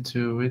you need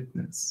to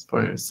witness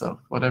for yourself,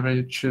 whatever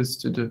you choose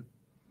to do.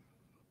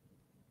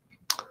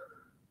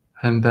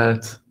 And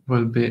that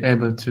will be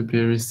able to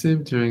be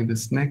received during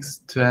this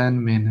next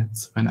 10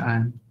 minutes when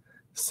I'm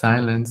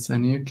silent,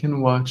 and you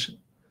can watch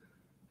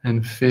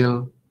and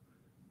feel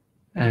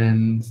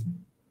and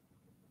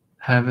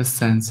have a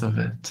sense of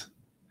it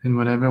in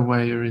whatever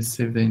way you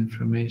receive the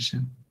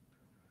information.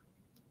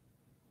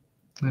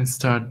 Let's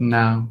start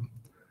now.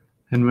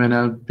 And when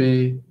I'll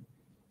be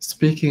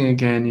speaking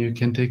again, you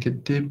can take a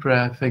deep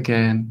breath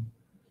again,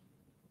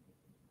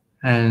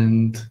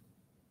 and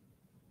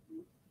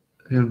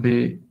you'll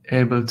be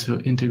able to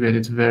integrate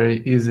it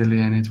very easily,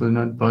 and it will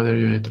not bother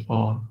you at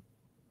all.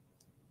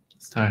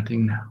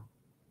 Starting now.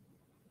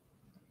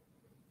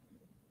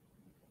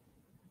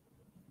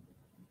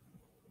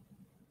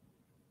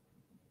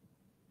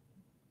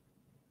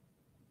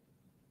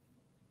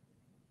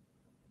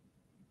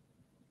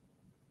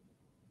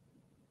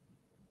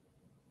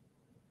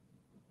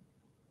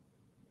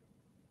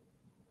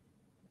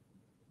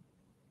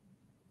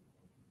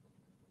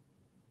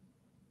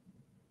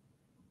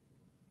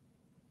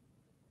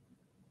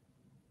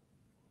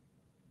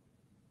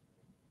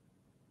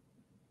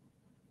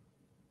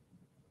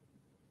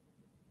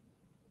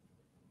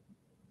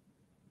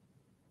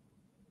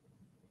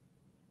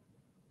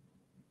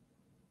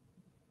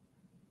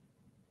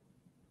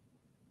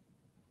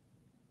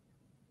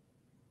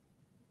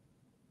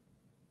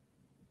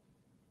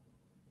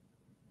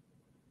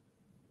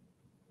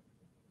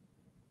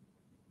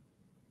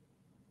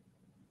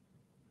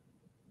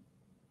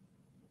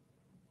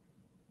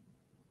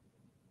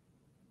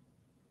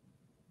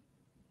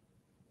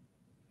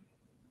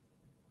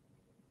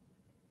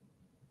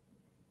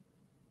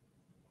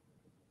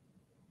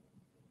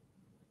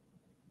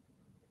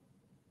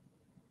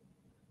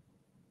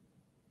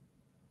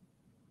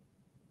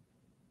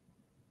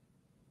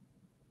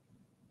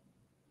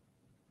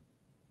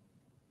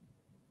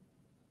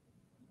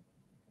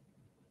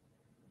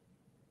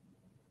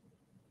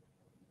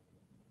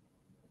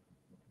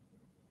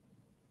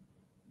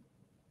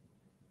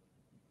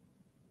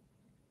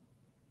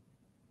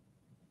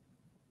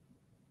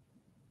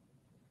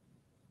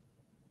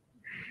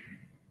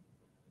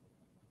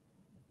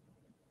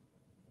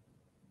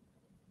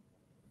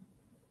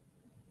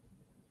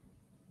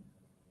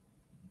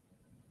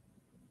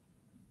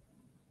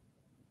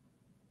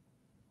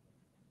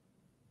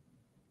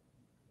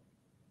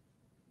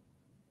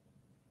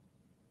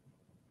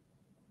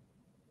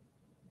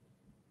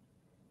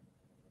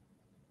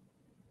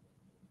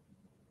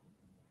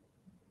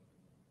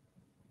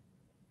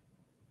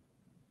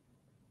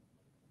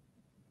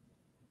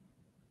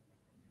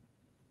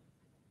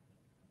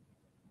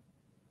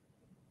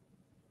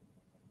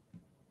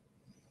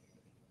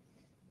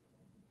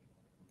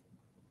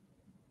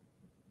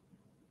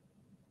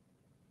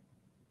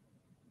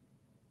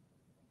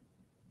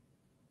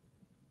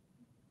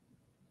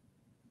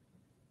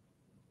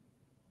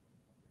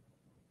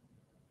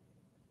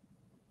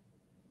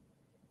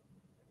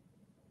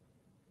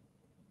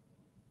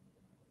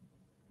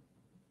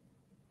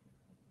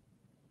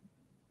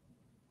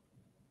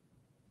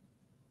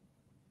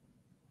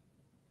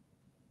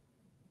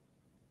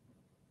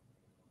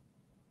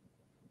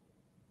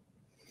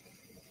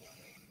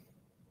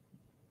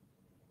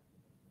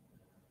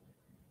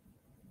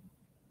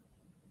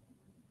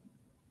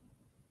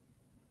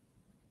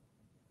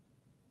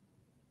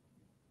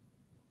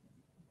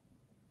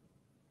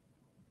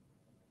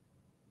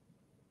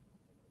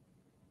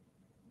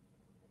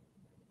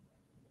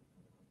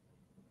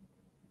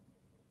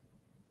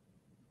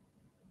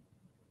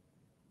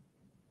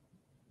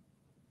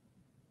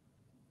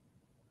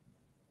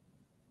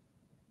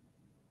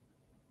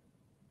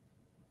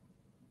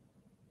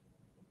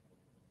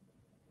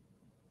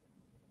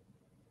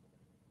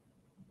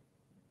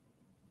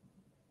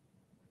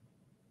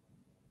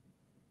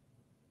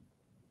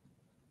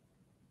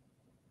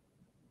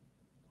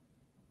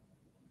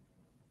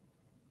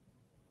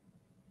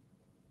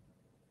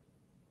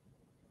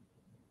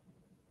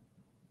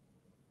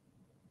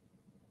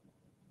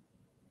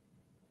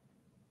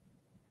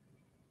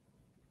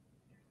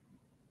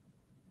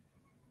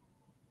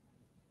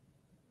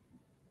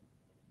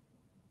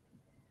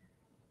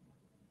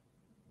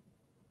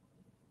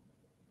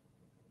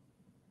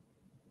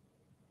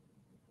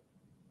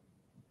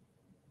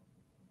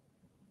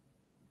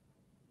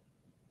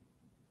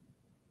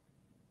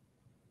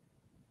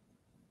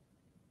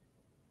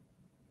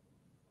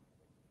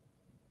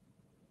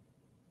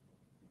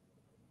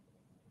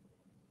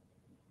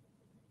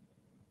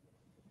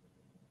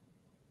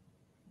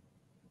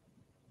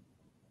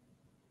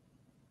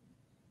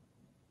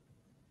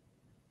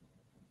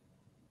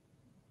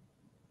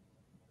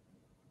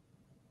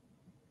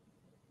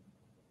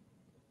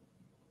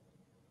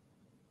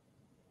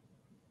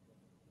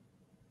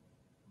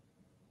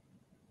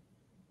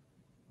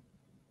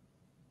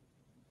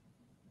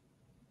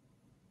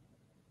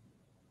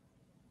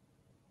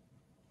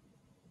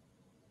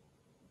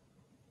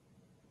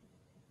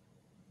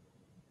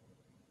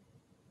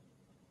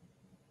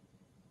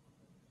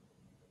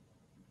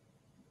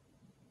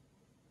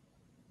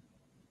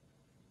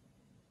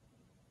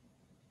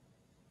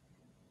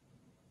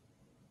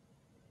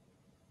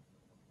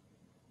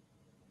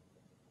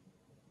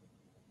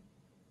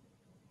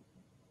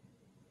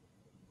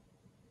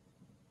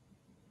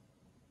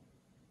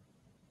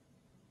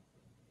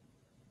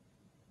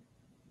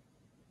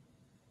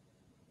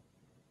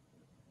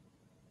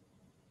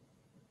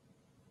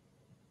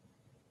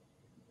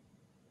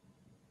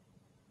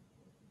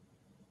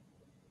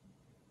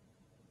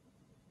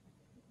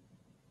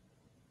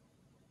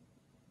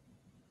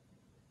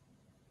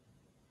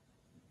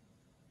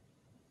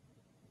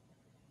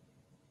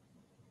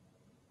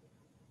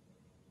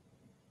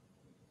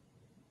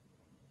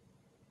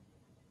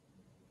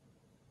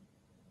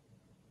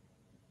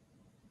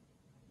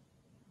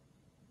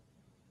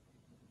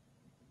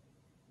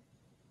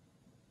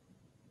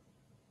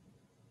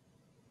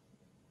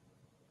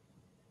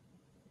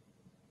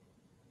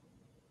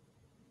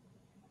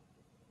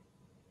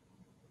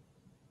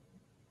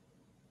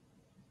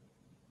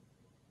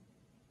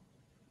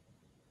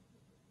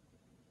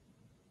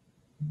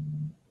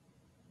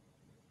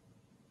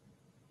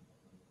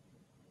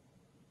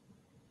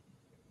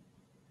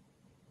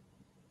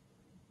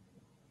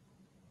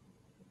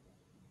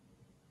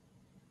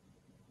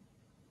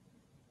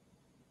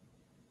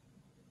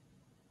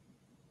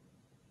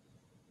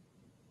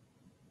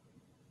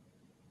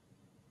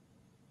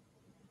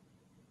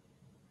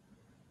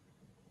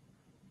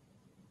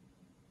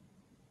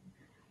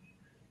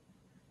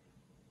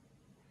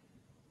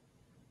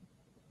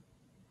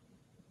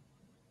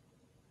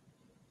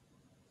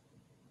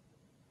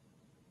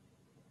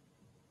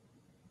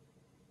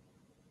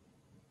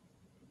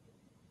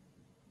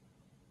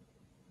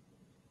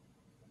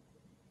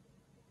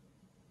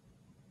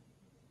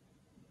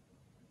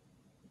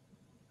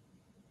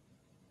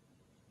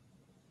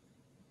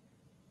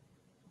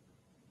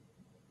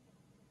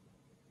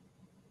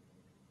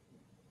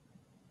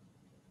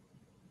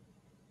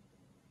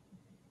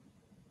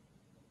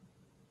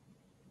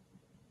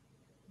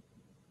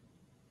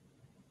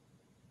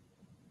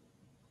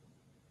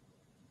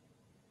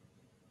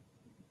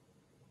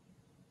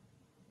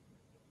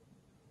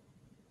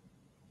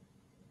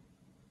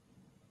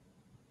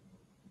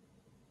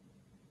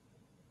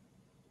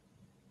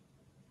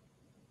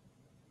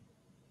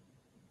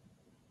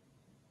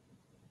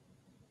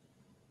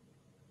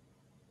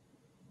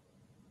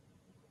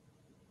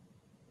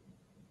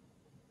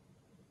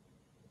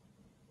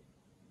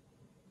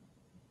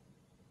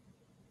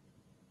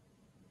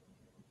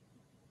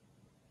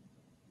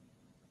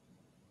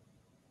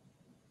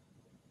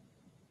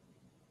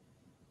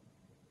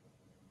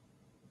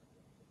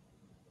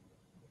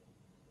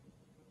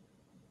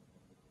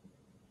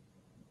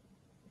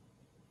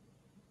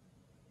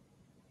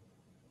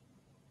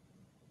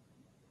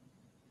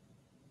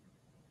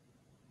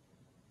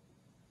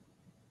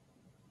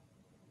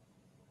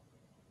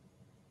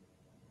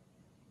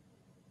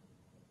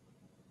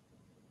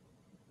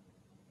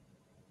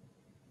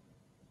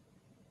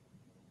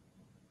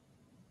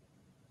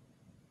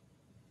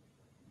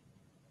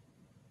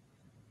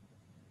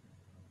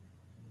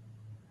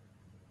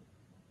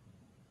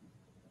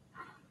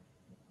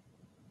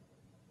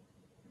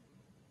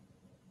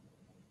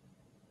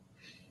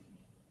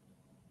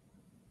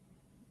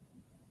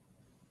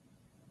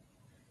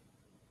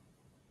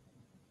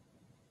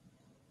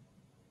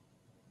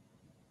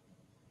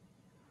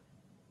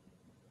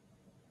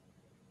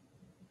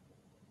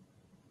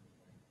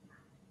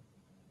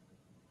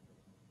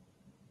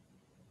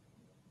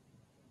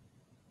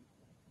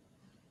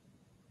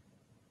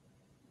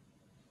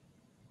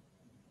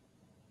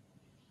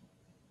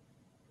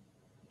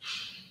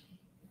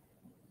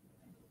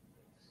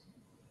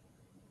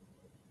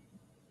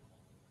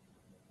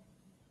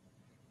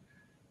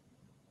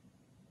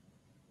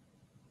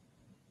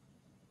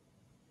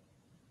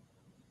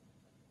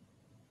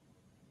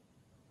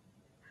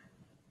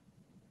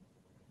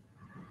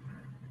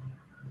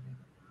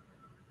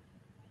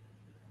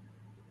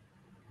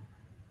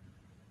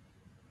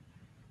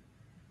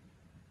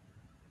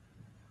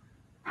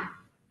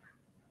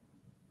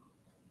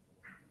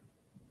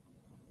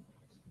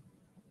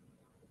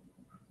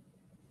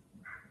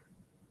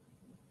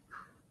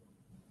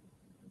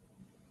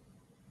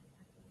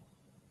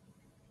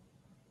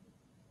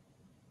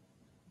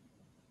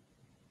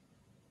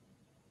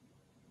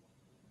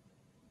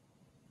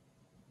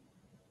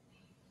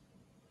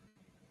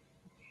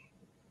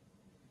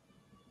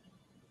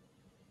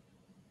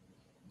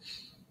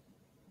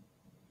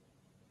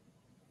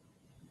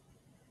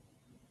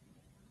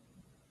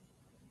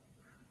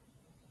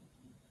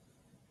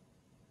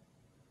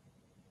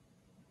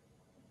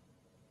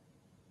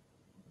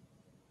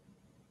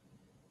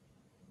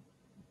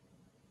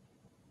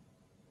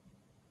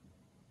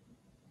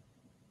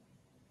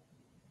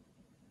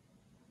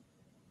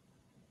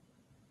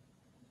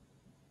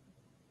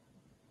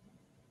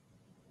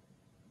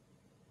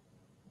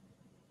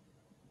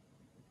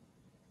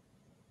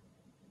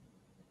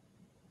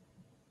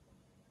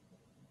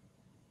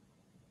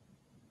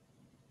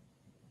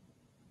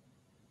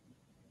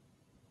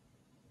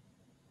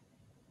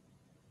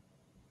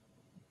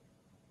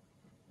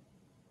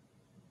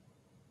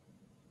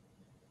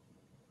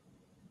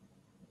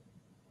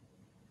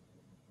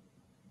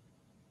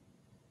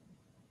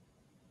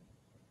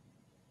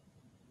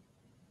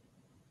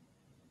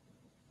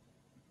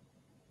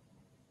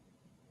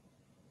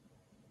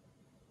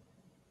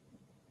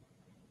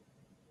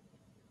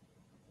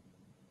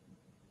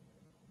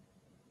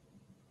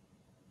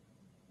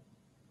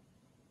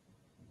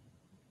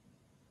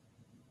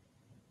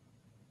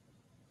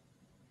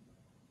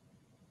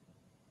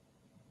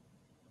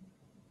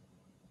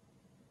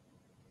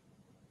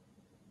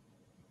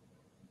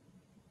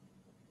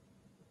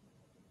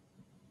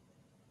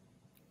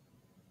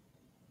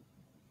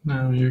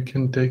 Now you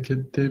can take a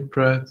deep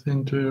breath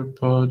into your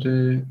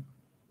body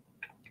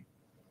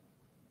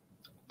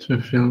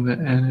to feel the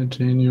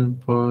energy in your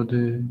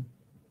body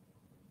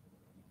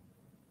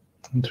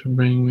and to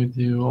bring with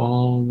you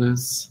all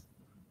this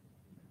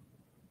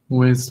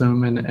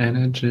wisdom and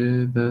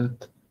energy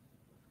that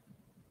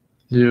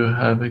you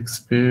have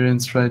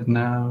experienced right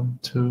now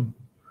to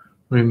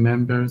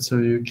remember, so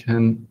you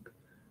can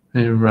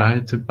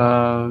write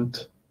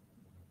about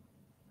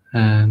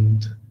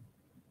and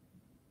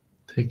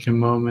take a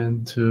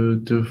moment to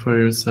do for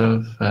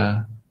yourself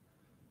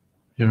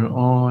your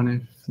own,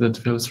 if that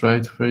feels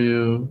right for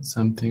you,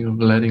 something of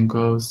letting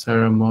go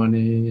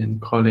ceremony and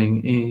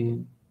calling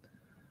in.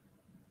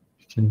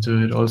 You can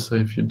do it also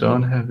if you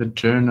don't have a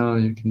journal,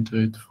 you can do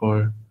it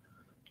for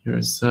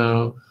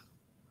yourself.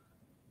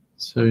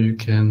 So you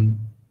can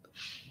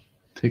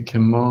take a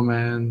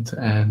moment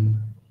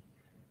and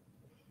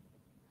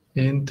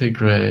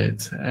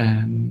integrate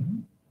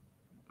and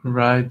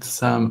write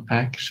some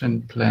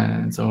action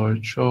plans or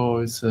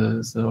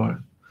choices or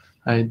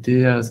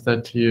ideas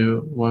that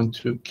you want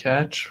to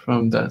catch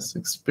from this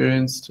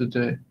experience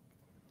today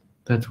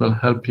that will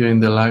help you in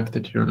the life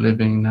that you're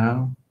living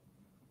now.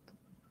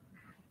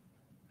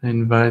 I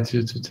invite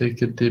you to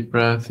take a deep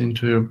breath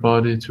into your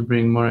body to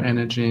bring more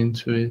energy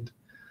into it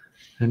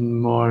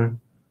and more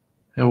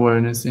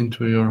awareness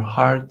into your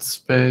heart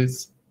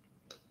space.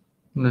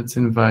 Let's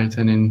invite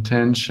an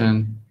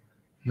intention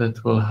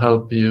that will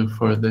help you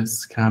for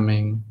this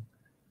coming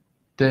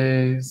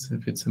days,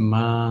 if it's a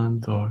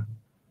month or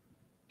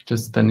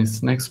just then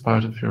it's next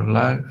part of your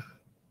life.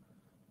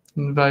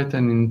 Invite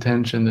an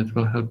intention that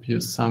will help you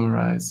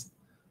summarize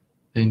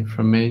the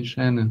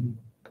information and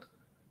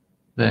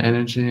the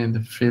energy and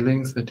the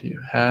feelings that you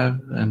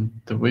have and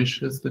the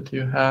wishes that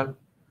you have.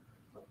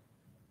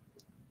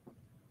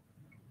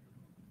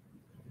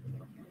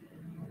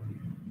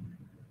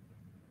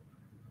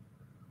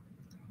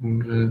 I'm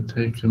going to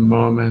take a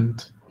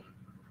moment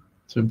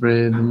to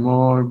breathe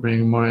more,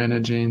 bring more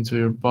energy into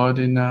your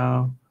body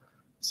now,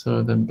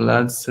 so the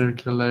blood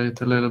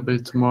circulate a little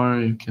bit more.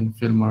 You can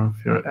feel more of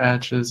your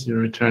edges. You're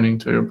returning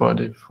to your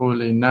body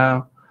fully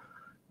now,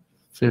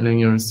 feeling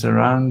your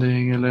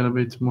surrounding a little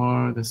bit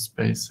more, the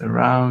space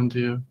around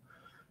you.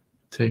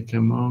 Take a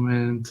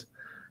moment,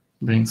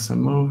 bring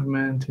some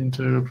movement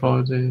into your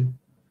body.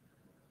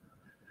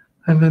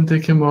 And then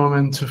take a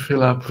moment to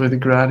fill up with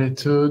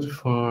gratitude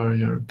for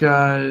your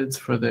guides,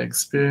 for the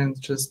experience.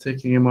 Just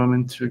taking a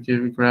moment to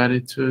give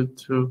gratitude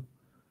to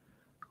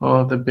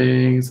all the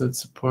beings that's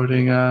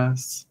supporting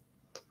us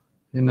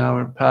in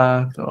our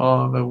path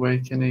of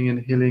awakening and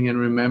healing and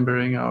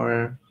remembering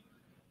our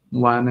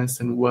oneness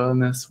and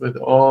wellness with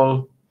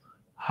all,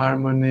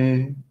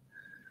 harmony,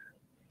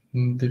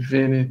 and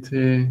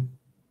divinity,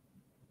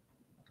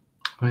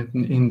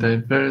 in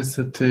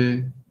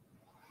diversity.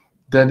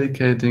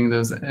 Dedicating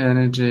those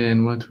energy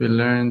and what we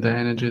learned, the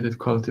energy that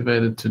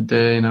cultivated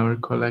today in our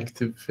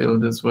collective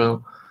field as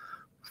well,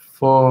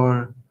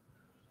 for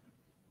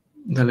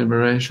the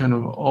liberation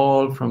of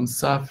all from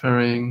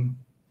suffering,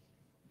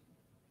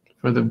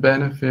 for the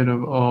benefit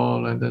of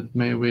all, and that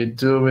may we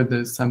do with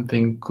this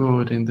something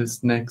good in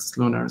this next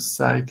lunar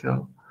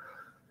cycle,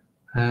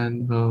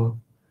 and we'll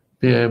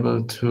be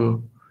able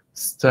to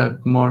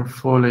step more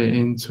fully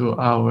into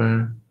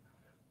our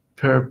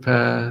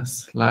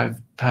purpose, life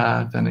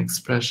path, and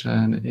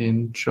expression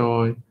in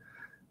joy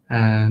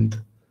and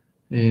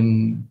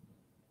in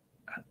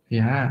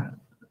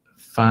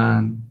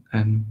fun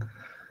and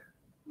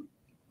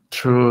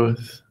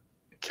truth,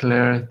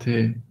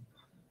 clarity.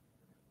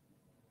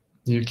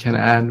 You can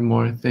add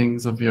more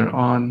things of your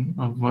own,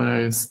 of what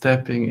are you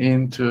stepping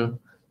into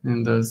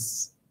in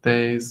those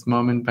days,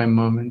 moment by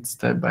moment,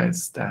 step by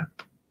step.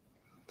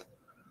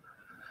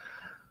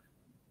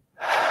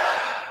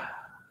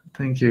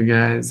 Thank you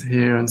guys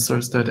here on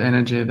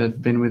Source.energy that's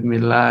been with me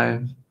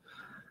live.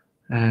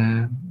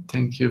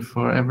 Thank you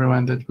for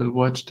everyone that will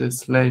watch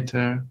this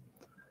later.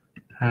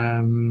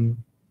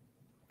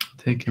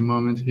 Take a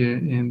moment here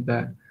in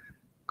the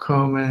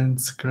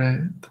comments,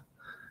 great.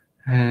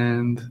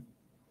 And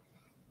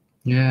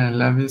yeah,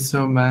 love you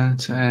so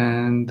much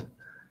and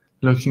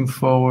looking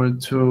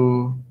forward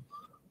to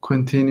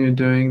continue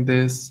doing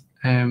this.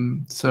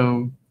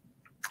 So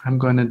I'm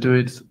going to do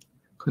it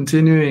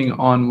continuing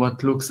on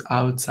what looks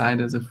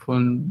outside as a full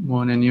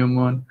moon and new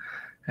moon,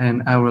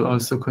 and I will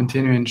also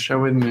continue and share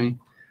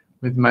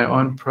with my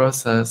own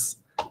process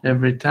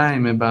every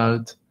time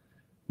about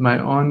my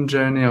own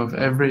journey of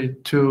every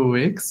 2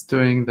 weeks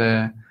doing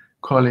the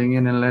calling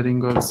in and letting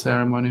go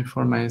ceremony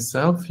for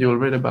myself. You'll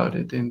read about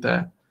it in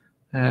the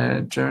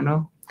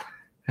journal,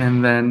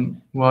 and then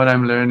what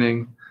I'm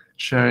learning,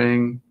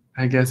 sharing.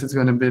 I guess it's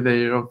going to be the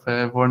year of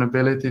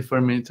vulnerability for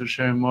me to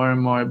share more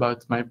and more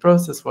about my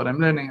process, what I'm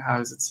learning,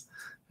 how is it,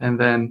 and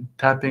then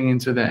tapping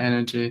into the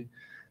energy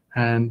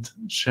and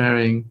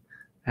sharing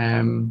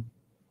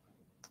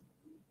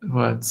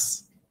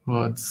what's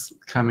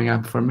coming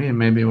up for me,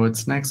 maybe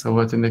what's next, or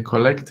what in the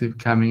collective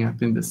coming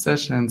up in the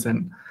sessions,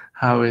 and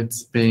how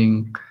it's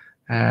being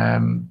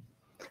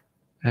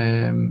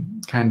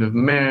kind of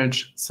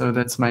merge. So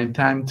that's my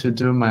time to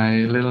do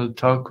my little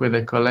talk with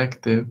the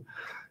collective.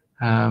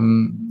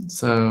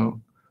 So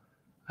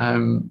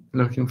I'm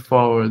looking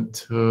forward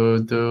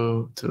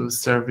to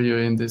serve you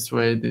in this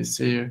way this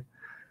year,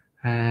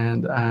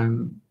 and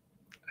I'm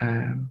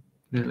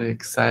really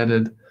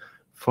excited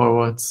for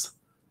what's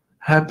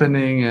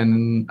happening.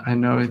 And I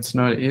know it's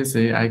not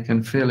easy. I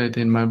can feel it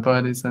in my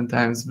body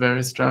sometimes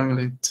very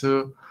strongly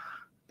too.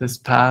 This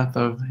path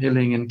of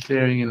healing and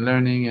clearing and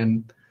learning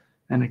and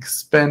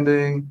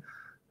expanding,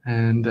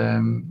 and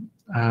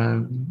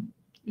I'm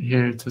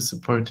here to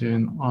support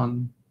you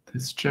on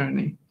this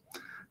journey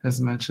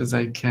as much as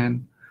I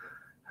can.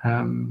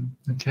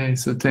 Okay,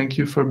 so thank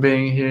you for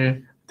being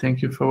here.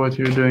 Thank you for what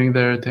you're doing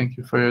there. Thank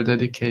you for your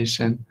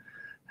dedication.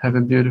 Have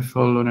a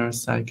beautiful lunar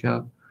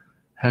cycle.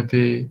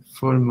 Happy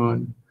full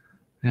moon.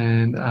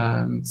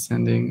 And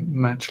sending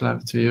much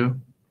love to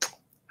you.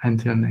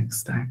 Until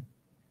next time.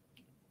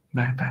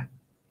 Bye bye.